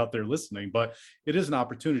everybody out there listening, but it is an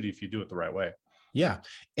opportunity if you do it the right way. Yeah.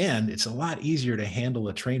 And it's a lot easier to handle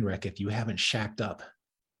a train wreck if you haven't shacked up.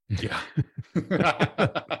 Yeah.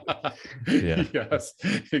 Yeah. Yes,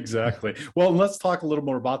 exactly. Well, let's talk a little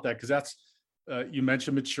more about that, because that's you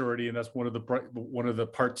mentioned maturity, and that's one of the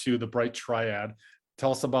part two, the bright triad.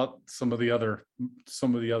 Tell us about some of the other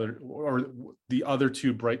other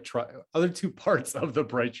two parts of the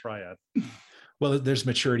bright triad. Well, there's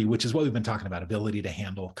maturity, which is what we've been talking about, ability to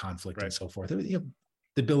handle conflict, Right. and so forth. The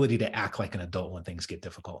ability to act like an adult when things get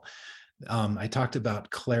difficult. I talked about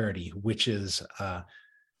clarity, which is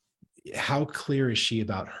how clear is she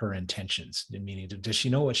about her intentions? Meaning, does she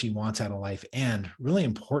know what she wants out of life? And really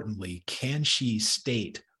importantly, can she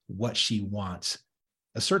state what she wants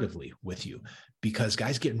assertively with you? Because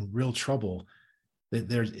guys get in real trouble.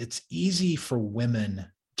 It's easy for women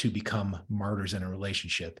to become martyrs in a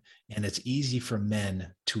relationship, and it's easy for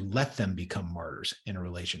men to let them become martyrs in a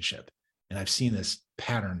relationship. And I've seen this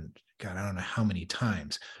pattern, God, I don't know how many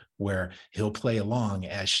times, where he'll play along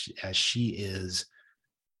as she is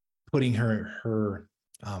putting her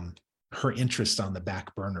interests on the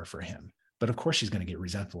back burner for him. But of course, she's going to get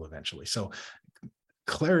resentful eventually. So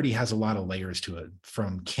clarity has a lot of layers to it.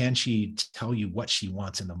 From, can she tell you what she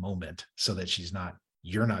wants in the moment, so that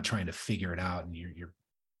you're not trying to figure it out, and you're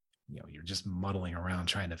just muddling around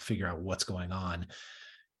trying to figure out what's going on.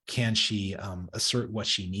 Can she assert what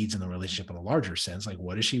she needs in the relationship in a larger sense? Like,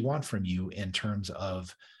 what does she want from you in terms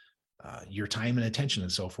of your time and attention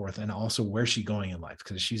and so forth? And also, where's she going in life?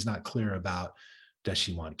 Because she's not clear about, does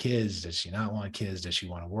she want kids? Does she not want kids? Does she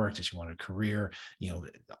want to work? Does she want a career?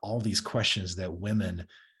 All these questions that women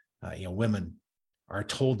are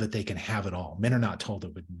told that they can have it all. Men are not told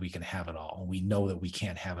that we can have it all. And we know that we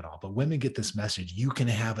can't have it all. But women get this message: you can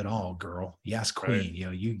have it all, girl. Yes, queen.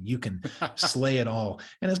 Right. You can slay it all.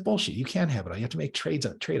 And it's bullshit. You can't have it all. You have to make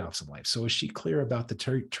trade-offs in life. So is she clear about the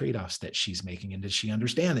trade-offs that she's making? And does she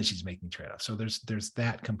understand that she's making trade-offs? So there's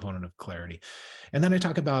that component of clarity. And then I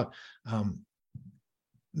talk about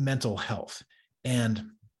mental health.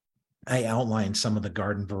 And I outlined some of the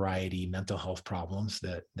garden variety mental health problems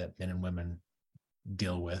that men and women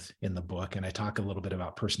deal with in the book. And I talk a little bit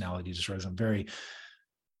about personality disorders. I'm very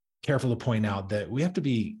careful to point out that we have to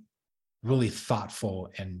be really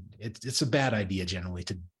thoughtful, and it's a bad idea generally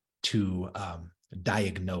to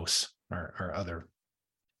diagnose our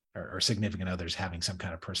significant others having some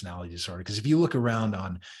kind of personality disorder. Because if you look around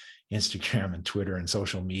on Instagram and Twitter and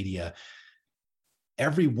social media,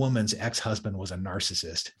 every woman's ex-husband was a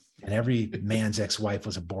narcissist, and every man's ex-wife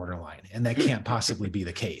was a borderline, and that can't possibly be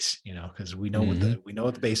the case, because we know what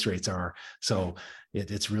the base rates are. So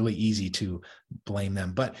it's really easy to blame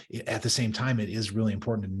them. But at the same time, it is really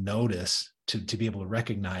important to notice, to be able to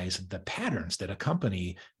recognize the patterns that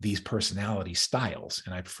accompany these personality styles.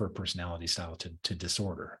 And I prefer personality style to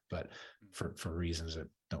disorder, but for reasons that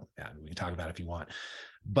we can talk about if you want.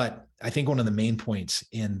 But I think one of the main points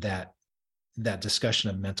in that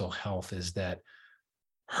discussion of mental health is that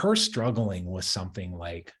her struggling with something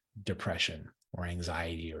like depression or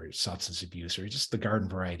anxiety or substance abuse or just the garden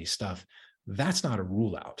variety stuff, that's not a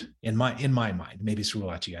rule out in my mind. Maybe it's a rule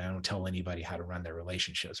out to you. I don't tell anybody how to run their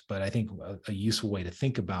relationships, but I think a useful way to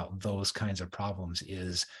think about those kinds of problems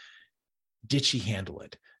is, did she handle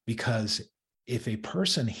it? Because if a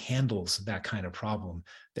person handles that kind of problem,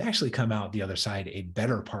 they actually come out the other side a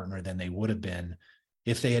better partner than they would have been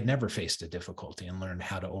if they had never faced a difficulty and learned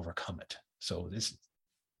how to overcome it. So this,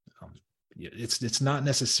 it's not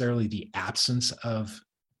necessarily the absence of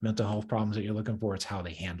mental health problems that you're looking for, it's how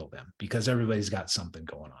they handle them, because everybody's got something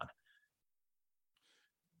going on.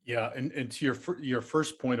 Yeah, and to your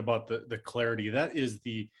first point about the clarity, that is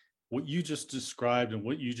what you just described and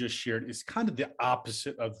what you just shared is kind of the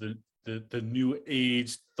opposite of the new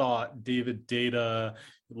age thought, David Deida,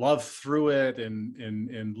 love through it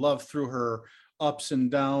and love through her ups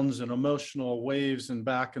and downs and emotional waves and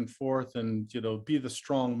back and forth, and be the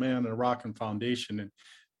strong man and rock and foundation. And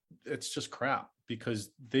it's just crap, because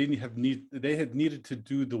they had needed to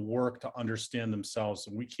do the work to understand themselves,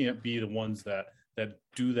 and we can't be the ones that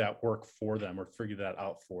do that work for them or figure that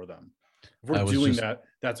out for them. If we're doing that,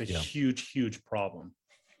 that's a huge problem.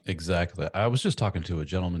 Exactly. I was just talking to a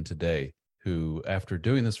gentleman today who, after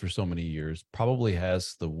doing this for so many years, probably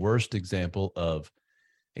has the worst example of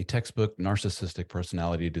a textbook narcissistic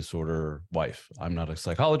personality disorder wife. I'm not a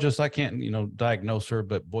psychologist. I can't, diagnose her,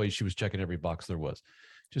 but boy, she was checking every box there was.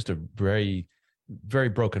 Just a very, very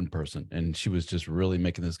broken person. And she was just really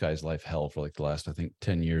making this guy's life hell for like the last, I think,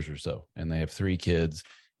 10 years or so. And they have 3 kids,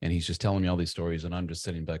 and he's just telling me all these stories, and I'm just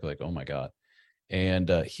sitting back like, oh my God. And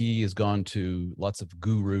he has gone to lots of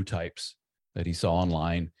guru types that he saw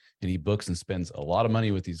online, and he books and spends a lot of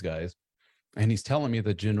money with these guys. And he's telling me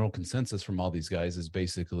the general consensus from all these guys is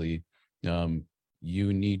basically,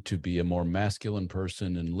 you need to be a more masculine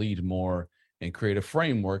person and lead more and create a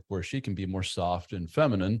framework where she can be more soft and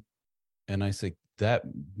feminine. And I say that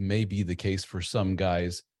may be the case for some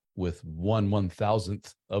guys with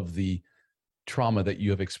 1/1000th of the trauma that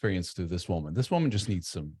you have experienced through this woman. This woman just needs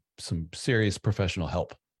some serious professional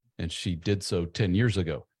help. And she did so 10 years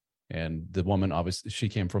ago. And the woman, obviously, she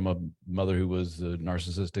came from a mother who was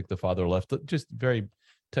narcissistic. The father left, just very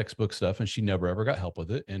textbook stuff, and she never ever got help with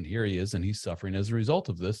it. And here he is, and he's suffering as a result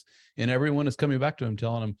of this. And everyone is coming back to him,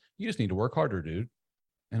 telling him, you just need to work harder, dude.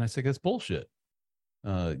 And I say, that's bullshit.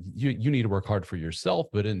 You need to work hard for yourself.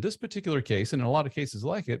 But in this particular case, and in a lot of cases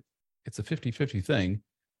like it, it's a 50-50 thing.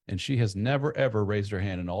 And she has never, ever raised her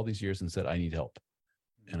hand in all these years and said, I need help.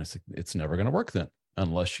 And I said, it's never going to work then,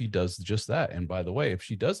 unless she does just that. And by the way, if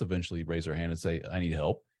she does eventually raise her hand and say, I need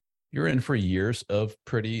help, you're in for years of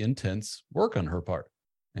pretty intense work on her part.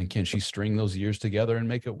 And can she string those years together and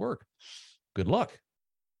make it work? Good luck.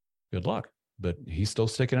 Good luck. But he's still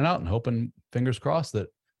sticking it out and hoping, fingers crossed, that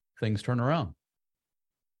things turn around.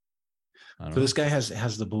 So this guy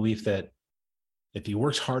has the belief that if he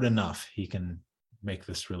works hard enough, he can make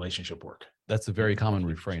this relationship work. That's a very common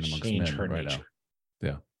refrain amongst men right now.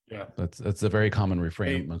 Yeah. Yeah. That's a very common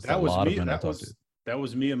refrain amongst a lot of men I talk to. That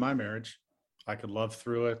was me in my marriage. I could love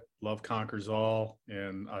through it. Love conquers all.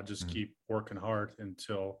 And I just keep working hard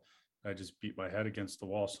until I just beat my head against the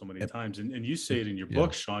wall so many times. And you say it in your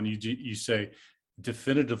book, Sean, you say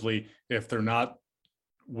definitively, if they're not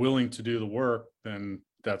willing to do the work, then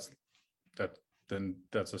that's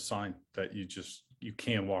a sign that you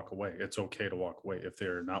can walk away. It's okay to walk away if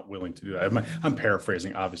they're not willing to do that. I'm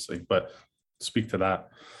paraphrasing, obviously, but speak to that.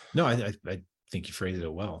 No, I think you phrased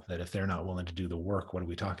it well, that if they're not willing to do the work, what are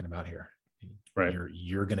we talking about here? Right.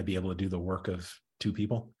 You're going to be able to do the work of 2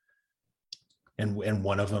 people, and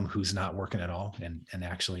one of them who's not working at all and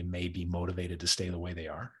actually may be motivated to stay the way they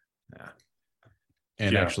are. Yeah.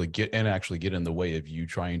 And actually get in the way of you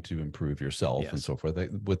trying to improve yourself and so forth.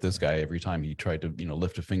 With this guy, every time he tried to,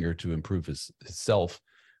 lift a finger to improve his self,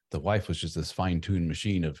 the wife was just this fine-tuned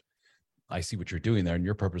machine of, I see what you're doing there, and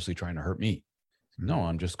you're purposely trying to hurt me. No,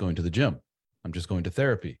 I'm just going to the gym. I'm just going to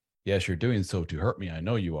therapy. Yes, you're doing so to hurt me. I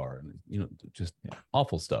know you are. And, just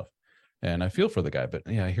awful stuff. And I feel for the guy, but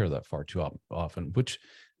I hear that far too often, which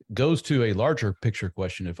goes to a larger picture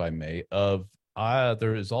question, if I may, of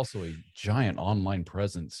there is also a giant online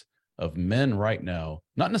presence of men right now,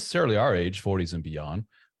 not necessarily our age, 40s and beyond,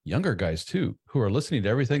 younger guys too, who are listening to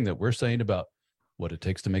everything that we're saying about what it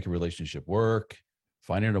takes to make a relationship work,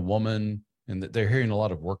 finding a woman, and they're hearing a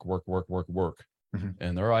lot of work. Mm-hmm.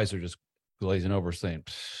 And their eyes are just glazing over saying,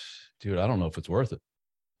 dude, I don't know if it's worth it.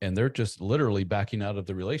 And they're just literally backing out of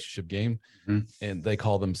the relationship game. Mm-hmm. And they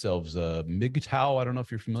call themselves MGTOW. I don't know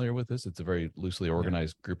if you're familiar with this. It's a very loosely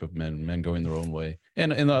organized group of men going their own way.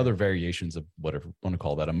 And the other variations of whatever you want to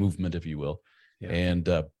call that, a movement, if you will. Yeah. And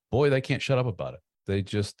boy, they can't shut up about it.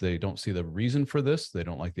 They don't see the reason for this. They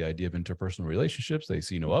don't like the idea of interpersonal relationships. They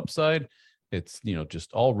see no upside. It's,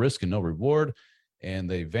 just all risk and no reward. And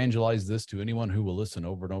they evangelize this to anyone who will listen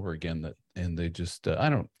over and over again. And they just,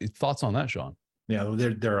 thoughts on that, Sean? Yeah,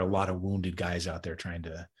 there are a lot of wounded guys out there trying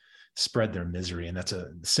to spread their misery. And that's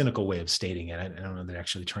a cynical way of stating it. I don't know, they're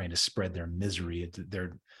actually trying to spread their misery.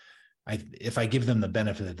 If I give them the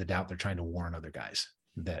benefit of the doubt, they're trying to warn other guys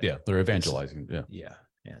that. Yeah, they're evangelizing. Yeah.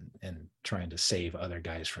 And trying to save other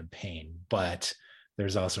guys from pain. But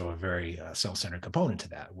there's also a very self-centered component to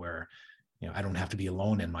that where, I don't have to be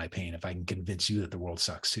alone in my pain if I can convince you that the world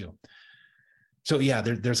sucks too. So yeah,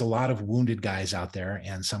 there's a lot of wounded guys out there,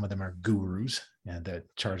 and some of them are gurus and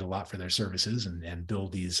that charge a lot for their services and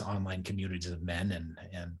build these online communities of men.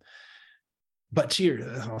 And But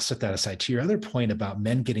I'll set that aside. To your other point about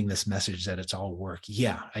men getting this message that it's all work.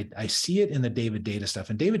 Yeah, I see it in the David Deida stuff.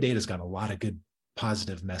 And David Data's got a lot of good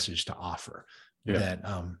positive message to offer that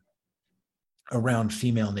around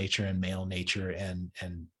female nature and male nature, and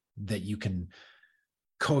that you can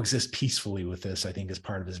coexist peacefully with this, I think, is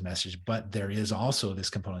part of his message. But there is also this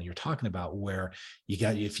component you're talking about where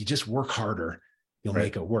if you just work harder, you'll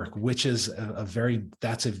make it work, which is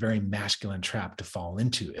that's a very masculine trap to fall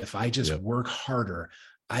into. If I just work harder,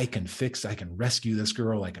 I can rescue this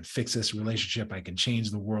girl, I can fix this relationship, I can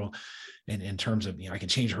change the world in terms of, I can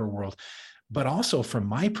change her world. But also from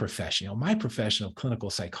my profession of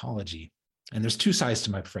clinical psychology, and there's two sides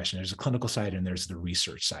to my profession. There's a clinical side and there's the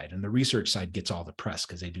research side. And the research side gets all the press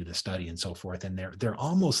because they do the study and so forth. And they're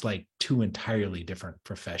almost like two entirely different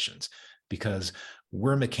professions, because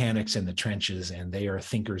we're mechanics in the trenches and they are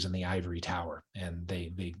thinkers in the ivory tower. And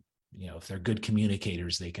they if they're good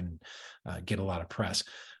communicators, they can get a lot of press.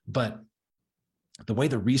 But the way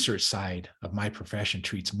the research side of my profession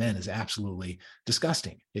treats men is absolutely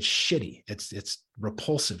disgusting. It's shitty. It's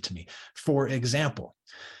repulsive to me. For example,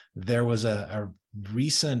 there was a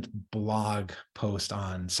recent blog post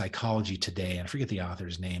on Psychology Today, and I forget the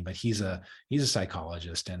author's name, but he's a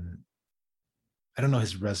psychologist, and I don't know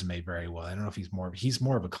his resume very well. I don't know if he's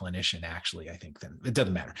more of a clinician, actually, I think. Then it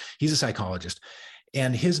doesn't matter. He's a psychologist.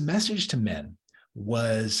 And his message to men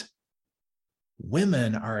was,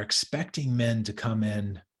 women are expecting men to come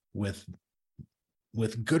in with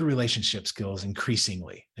good relationship skills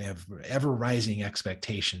increasingly. They have ever rising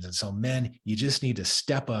expectations. And so men, you just need to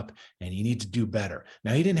step up and you need to do better.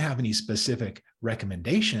 Now, he didn't have any specific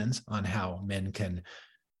recommendations on how men can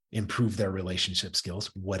improve their relationship skills,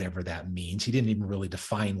 whatever that means. He didn't even really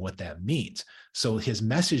define what that means. So his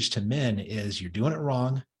message to men is, you're doing it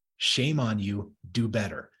wrong. Shame on you. Do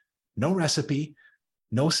better. No recipe,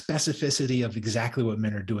 no specificity of exactly what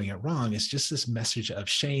men are doing it wrong. It's just this message of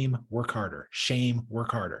shame, work harder, shame,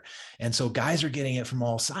 work harder. And so guys are getting it from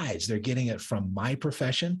all sides. They're getting it from my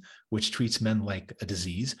profession, which treats men like a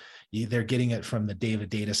disease. They're getting it from the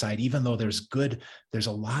David Deida side, even though there's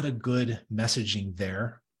a lot of good messaging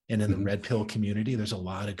there. And in the red pill community, there's a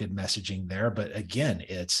lot of good messaging there. But again,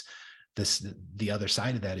 it's the other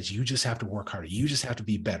side of that is, you just have to work harder. You just have to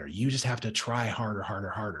be better. You just have to try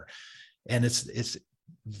harder. And it's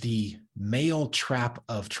the male trap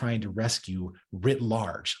of trying to rescue writ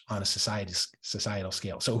large on a societal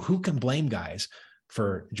scale. So who can blame guys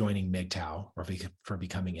for joining MGTOW or for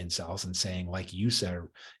becoming incels and saying, like you said,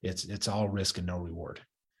 it's all risk and no reward?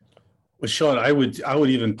 Well, Sean, I would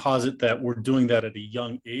even posit that we're doing that at a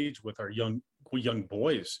young age with our young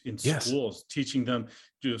boys in schools, teaching them,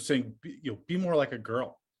 saying, be more like a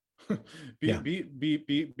girl.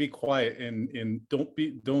 Be quiet and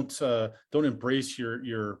don't embrace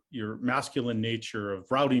your masculine nature of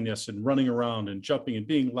rowdiness and running around and jumping and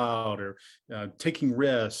being loud or taking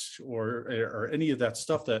risks or any of that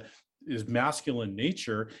stuff that is masculine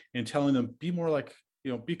nature, and telling them, be more like,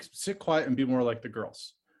 sit quiet and be more like the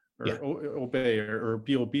girls, or obey or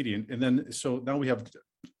be obedient. And then so now we have,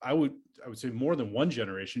 I would say, more than one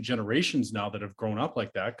generations now that have grown up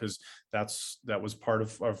like that, because that was part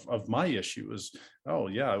of my issue is,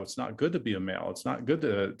 it's not good to be a male. It's not good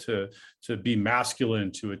to be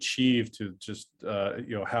masculine, to achieve, to just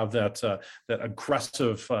have that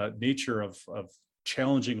aggressive nature of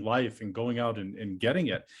challenging life and going out and getting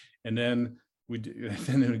it. And then and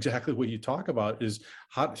then exactly what you talk about is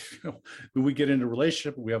how when we get into a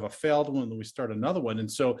relationship, we have a failed one, then we start another one. And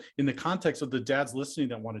so in the context of the dads listening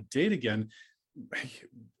that want to date again,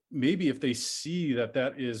 maybe if they see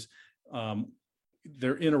that is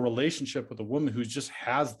they're in a relationship with a woman who just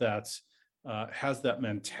has that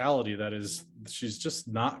mentality, that is, she's just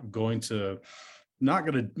not going to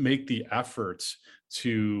make the effort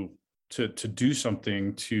to do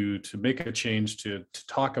something, to make a change, to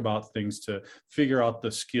talk about things, to figure out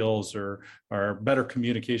the skills or better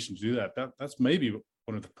communication to do that. That's maybe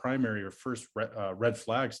one of the primary or first red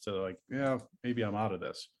flags to, like, maybe I'm out of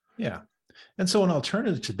this. Yeah. And so an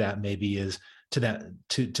alternative to that maybe is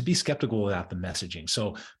to be skeptical about the messaging.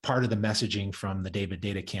 So part of the messaging from the David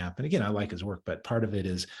Deida camp, and again, I like his work, but part of it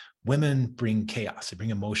is women bring chaos, they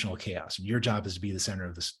bring emotional chaos. And your job is to be the center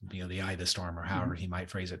of this, the eye of the storm, or however he might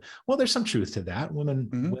phrase it. Well, there's some truth to that.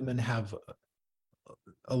 Women have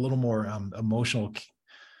a little more emotional,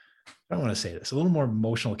 I don't want to say this, a little more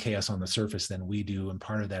emotional chaos on the surface than we do. And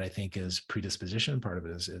part of that, I think, is predisposition. Part of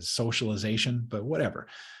it is socialization, but whatever.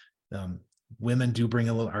 Women are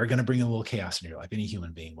going to bring a little chaos in your life. Any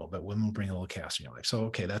human being will, but women will bring a little chaos in your life. So,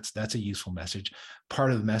 okay, that's a useful message.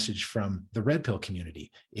 Part of the message from the red pill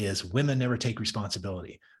community is women never take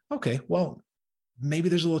responsibility. Okay, well, maybe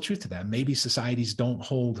there's a little truth to that. Maybe societies don't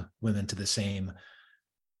hold women to the same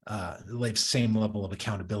level of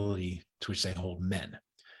accountability to which they hold men.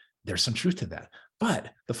 There's some truth to that. But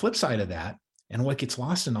the flip side of that, and what gets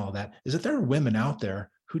lost in all that, is that there are women out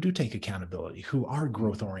there who do take accountability, who are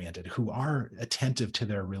growth oriented, who are attentive to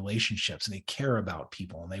their relationships, and they care about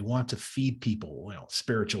people and they want to feed people,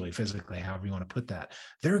 spiritually, physically, however you want to put that.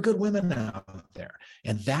 There are good women out there.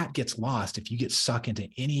 And that gets lost if you get sucked into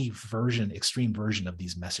any extreme version of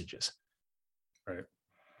these messages. Right.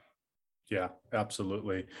 Yeah,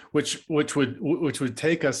 absolutely. Which would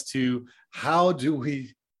take us to, how do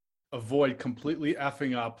we avoid completely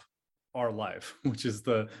effing up our life, which is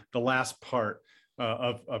the last part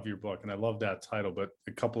of your book. And I love that title, but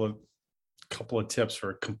a couple of tips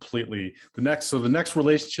for completely the next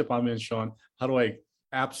relationship I'm in, Sean, how do I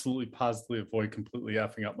absolutely positively avoid completely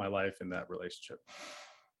effing up my life in that relationship?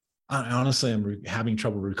 Honestly, I'm having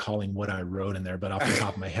trouble recalling what I wrote in there, but off the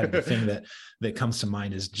top of my head, the thing that comes to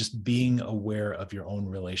mind is just being aware of your own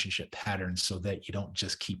relationship patterns so that you don't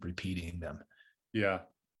just keep repeating them.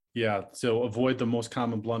 Yeah. So avoid the most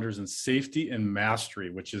common blunders in safety and mastery,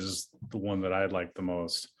 which is the one that I like the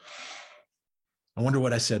most. I wonder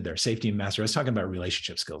what I said there. Safety and mastery. I was talking about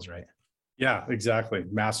relationship skills, right? Yeah, exactly.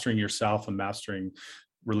 Mastering yourself and mastering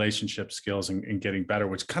relationship skills and getting better,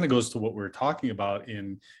 which kind of goes to what we were talking about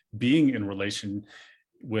in being in relation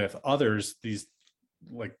with others. These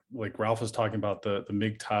like Ralph was talking about the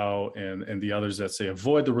MGTOW and the others that say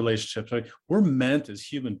avoid the relationships. Like, we're meant as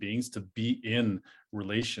human beings to be in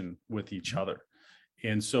relation with each other,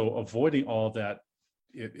 and so avoiding all of that,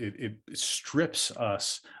 it strips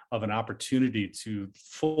us of an opportunity to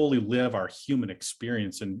fully live our human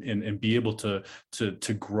experience and be able to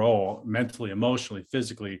grow mentally, emotionally,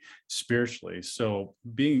 physically, spiritually. So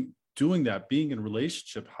doing that, being in a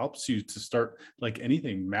relationship, helps you to start, like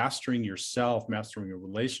anything, mastering yourself, mastering your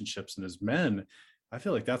relationships. And as men, I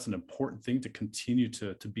feel like that's an important thing to continue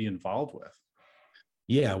to be involved with.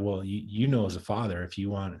 Yeah, well, as a father, if you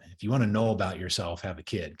want to know about yourself, have a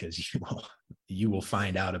kid, because you will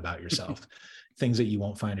find out about yourself things that you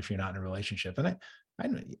won't find if you're not in a relationship. And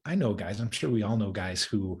I know guys, I'm sure we all know guys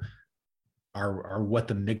who are what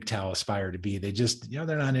the MGTOW aspire to be. They just, they're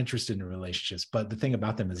not interested in relationships. But the thing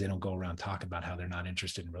about them is they don't go around talking about how they're not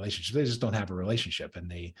interested in relationships. They just don't have a relationship,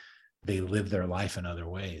 and they live their life in other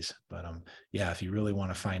ways. But if you really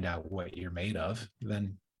want to find out what you're made of,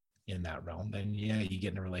 then in that realm, then you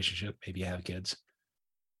get in a relationship, maybe you have kids.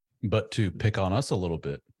 But to pick on us a little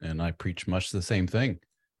bit, and I preach much the same thing,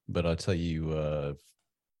 but I'll tell you,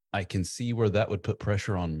 I can see where that would put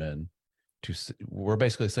pressure on men. We're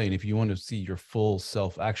basically saying, if you want to see your full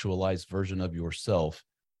self-actualized version of yourself,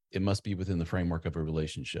 it must be within the framework of a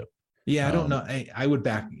relationship. Yeah, I don't know. I would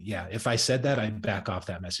back. Yeah, if I said that, I'd back off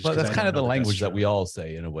that message. Well, that's kind of the language that we all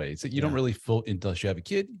say in a way. So you don't really unless you have a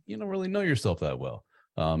kid, you don't really know yourself that well.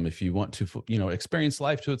 If you want to, experience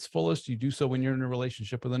life to its fullest, you do so when you're in a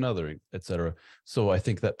relationship with another, et cetera. So I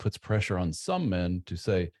think that puts pressure on some men to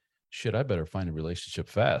say, shit, I better find a relationship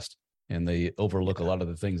fast. And they overlook a lot of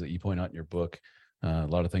the things that you point out in your book, a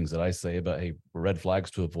lot of things that I say about, hey, red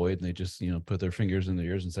flags to avoid. And they just, put their fingers in their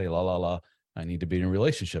ears and say, la, la, la, I need to be in a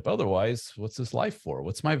relationship. Otherwise, what's this life for?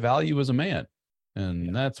 What's my value as a man?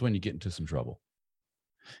 And that's when you get into some trouble.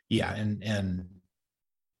 Yeah. And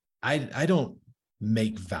I don't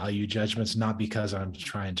make value judgments, not because I'm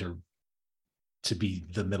trying to be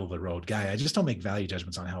the middle of the road guy. I just don't make value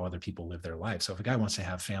judgments on how other people live their life. So if a guy wants to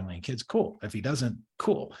have family and kids, cool. If he doesn't,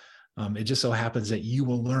 cool. It just so happens that you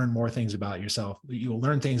will learn more things about yourself. You will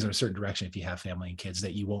learn things in a certain direction if you have family and kids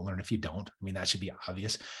that you won't learn if you don't. I mean, that should be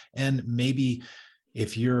obvious. And maybe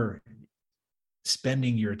if you're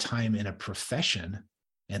spending your time in a profession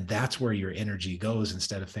and that's where your energy goes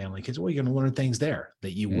instead of family and kids, well, you're going to learn things there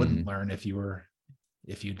that you wouldn't learn if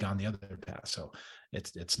you'd gone the other path. So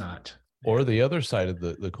it's not. Or the other side of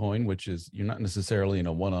the coin, which is you're not necessarily in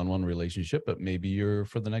a one-on-one relationship, but maybe you're,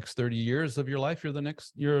 for the next 30 years of your life,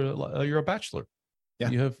 you're a bachelor.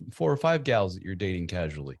 Yeah. You have 4 or 5 gals that you're dating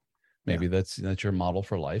casually. Maybe that's your model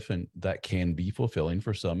for life. And that can be fulfilling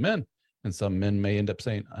for some men. And some men may end up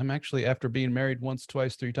saying, I'm actually, after being married once,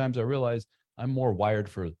 twice, 3 times, I realized I'm more wired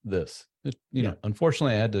for this.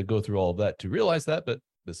 Unfortunately, I had to go through all of that to realize that, but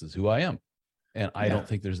this is who I am. And I don't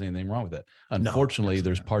think there's anything wrong with that. Unfortunately,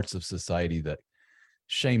 there's parts of society that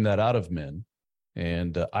shame that out of men.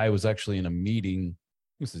 And I was actually in a meeting,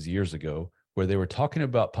 this is years ago, where they were talking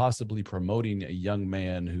about possibly promoting a young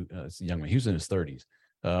man he was in his 30s,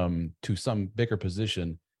 to some bigger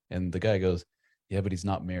position. And the guy goes, yeah, but he's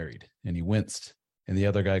not married. And he winced. And the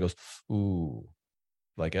other guy goes, ooh.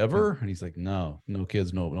 like ever? And he's like, no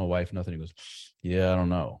kids, no wife, nothing. He goes, yeah, I don't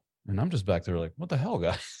know. And I'm just back there like, what the hell,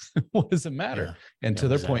 guys? What does it matter? And to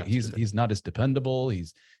their point, he's not as dependable.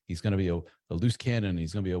 He's going to be a loose cannon.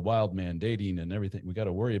 He's going to be a wild man dating and everything. We got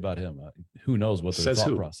to worry about him. Who knows what the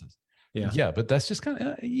thought process. Yeah, but that's just kind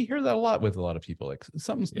of, you hear that a lot with a lot of people. Like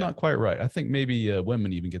something's not quite right. I think maybe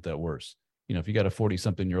women even get that worse. You know, if you got a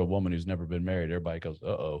 40-something-year-old woman who's never been married, everybody goes,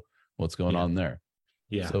 uh-oh, what's going on there?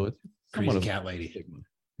 Yeah. So it's crazy cat lady.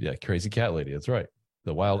 Yeah, crazy cat lady. That's right.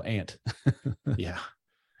 The wild ant. Yeah.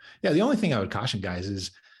 The only thing I would caution guys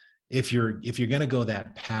is if you're going to go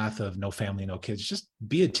that path of no family, no kids, just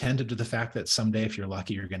be attentive to the fact that someday, if you're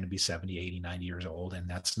lucky, you're going to be 70, 80, 90 years old.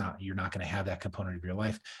 And you're not going to have that component of your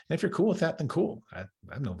life. And if you're cool with that, then cool. I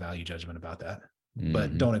have no value judgment about that,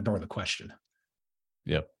 but don't ignore the question.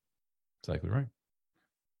 Yep. Exactly right.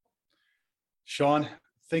 Sean,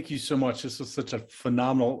 thank you so much. This was such a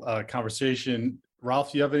phenomenal conversation.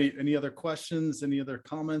 Ralph, do you have any other questions, any other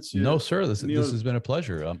comments? No, sir. This has been a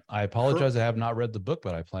pleasure. I apologize. I have not read the book,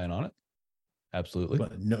 but I plan on it. Absolutely.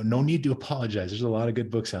 But no need to apologize. There's a lot of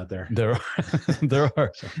good books out there. There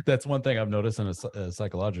are. That's one thing I've noticed in a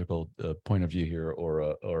psychological point of view here,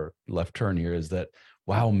 or left turn here, is that,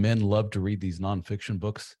 wow, men love to read these nonfiction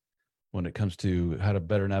books when it comes to how to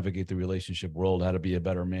better navigate the relationship world, how to be a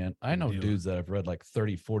better man. I know dudes that have read like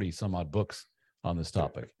 30, 40 some odd books on this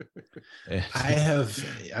topic.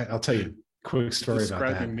 I'll tell you a quick story about that.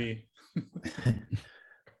 Describing me.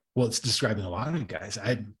 Well, it's describing a lot of guys.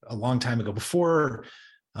 A long time ago, before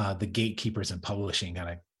the gatekeepers in publishing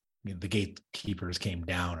the gatekeepers came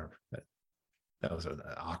down, or that was an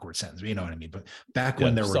awkward sentence, you know what I mean? But back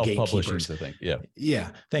when there were gatekeepers, I think. Yeah.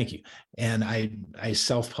 Thank you. And I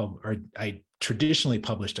traditionally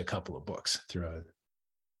published a couple of books through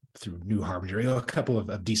New Harbinger, a couple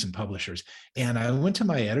of decent publishers. And I went to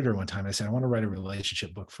my editor one time and I said, I want to write a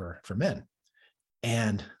relationship book for men.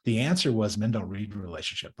 And the answer was, men don't read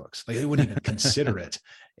relationship books. Like, they wouldn't even consider it.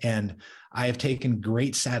 And I have taken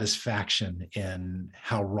great satisfaction in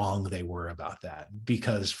how wrong they were about that.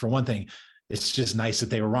 Because for one thing, it's just nice that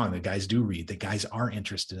they were wrong. The guys do read. The guys are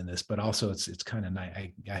interested in this, but also it's kind of nice.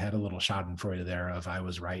 I had a little schadenfreude there of, I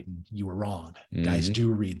was right and you were wrong. Guys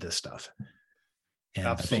do read this stuff. And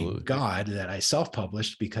absolutely. Thank God that I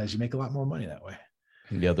self-published, because you make a lot more money that way.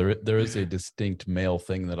 Yeah, there is a distinct male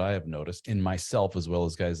thing that I have noticed in myself, as well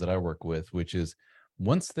as guys that I work with, which is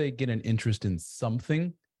once they get an interest in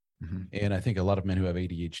something, and I think a lot of men who have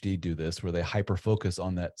ADHD do this, where they hyper focus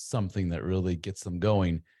on that something that really gets them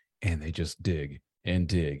going, and they just dig and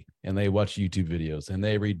dig, and they watch YouTube videos, and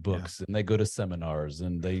they read books, and they go to seminars,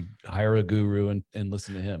 and they hire a guru and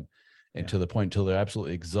listen to him. And to the point until they're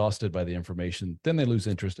absolutely exhausted by the information, then they lose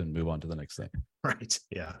interest and move on to the next thing. Right.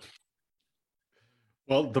 Yeah.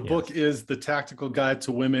 Well, the book is The Tactical Guide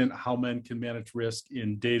to Women: How Men Can Manage Risk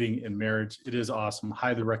in Dating and Marriage. It is awesome.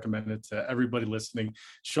 Highly recommend it to everybody listening.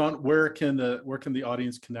 Sean, where can the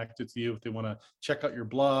audience connect with you if they want to check out your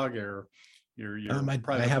blog or your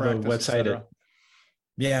private I have practice, a website et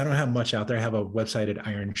I don't have much out there. I have a website at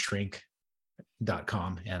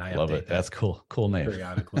ironshrink.com, and I love it. That's cool name.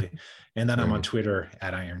 Periodically. And then I'm on Twitter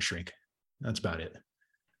at ironshrink. That's about it.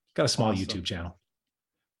 Got a small YouTube channel.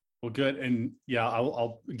 Well, good. And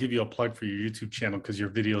I'll give you a plug for your YouTube channel, because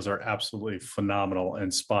your videos are absolutely phenomenal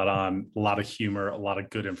and spot on. A lot of humor, a lot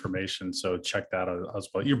of good information. So check that out as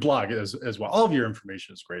well. Your blog as well. All of your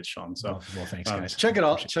information is great, Sean. So well, thanks, guys. Check it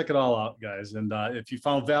all out, guys. And if you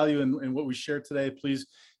found value in what we shared today, please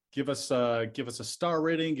give us a star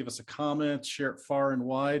rating, give us a comment, share it far and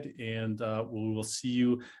wide, and we will see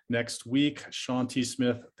you next week. Sean T.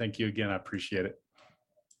 Smith, thank you again. I appreciate it.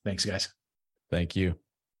 Thanks, guys. Thank you.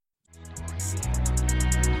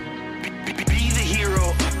 Be the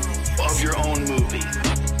hero of your own movie.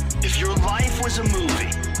 If your life was a movie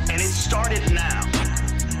and it started now,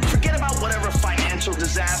 forget about whatever financial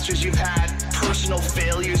disasters you've had, personal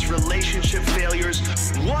failures, relationship failures.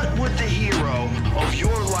 What would the hero of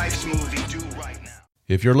your life's movie do right now?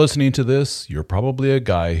 If you're listening to this, you're probably a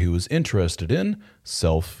guy who is interested in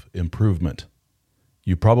self-improvement.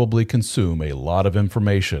 You probably consume a lot of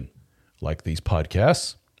information, like these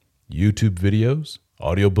podcasts, YouTube videos,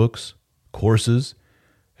 audiobooks, courses,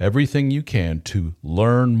 everything you can to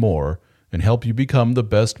learn more and help you become the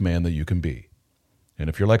best man that you can be. And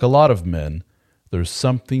if you're like a lot of men, there's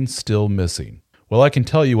something still missing. Well, I can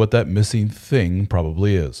tell you what that missing thing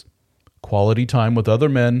probably is. Quality time with other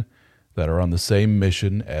men that are on the same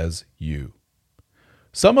mission as you.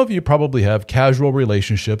 Some of you probably have casual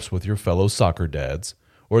relationships with your fellow soccer dads,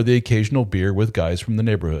 or the occasional beer with guys from the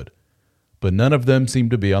neighborhood. But none of them seem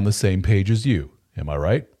to be on the same page as you. Am I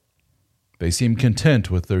right? They seem content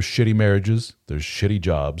with their shitty marriages, their shitty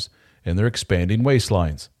jobs, and their expanding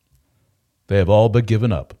waistlines. They have all but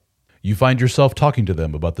given up. You find yourself talking to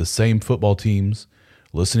them about the same football teams,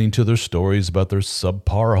 listening to their stories about their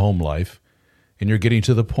subpar home life, and you're getting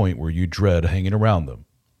to the point where you dread hanging around them.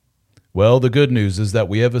 Well, the good news is that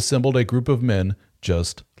we have assembled a group of men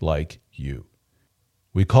just like you.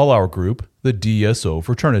 We call our group the DSO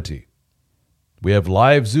Fraternity. We have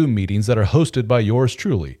live Zoom meetings that are hosted by yours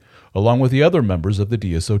truly, along with the other members of the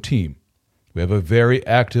DSO team. We have a very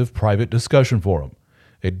active private discussion forum,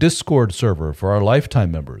 a Discord server for our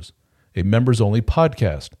lifetime members, a members-only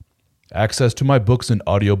podcast, access to my books in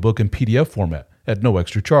audiobook and PDF format at no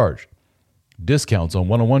extra charge, discounts on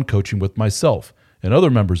one-on-one coaching with myself and other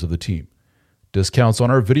members of the team, discounts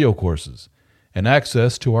on our video courses, and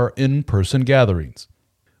access to our in-person gatherings.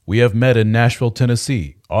 We have met in Nashville,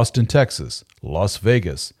 Tennessee, Austin, Texas, Las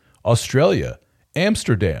Vegas, Australia,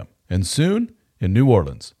 Amsterdam, and soon in New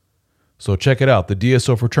Orleans. So check it out, the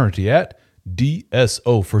DSO Fraternity at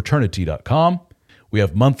dsofraternity.com. We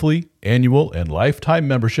have monthly, annual, and lifetime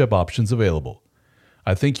membership options available.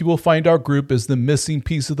 I think you will find our group is the missing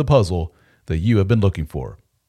piece of the puzzle that you have been looking for.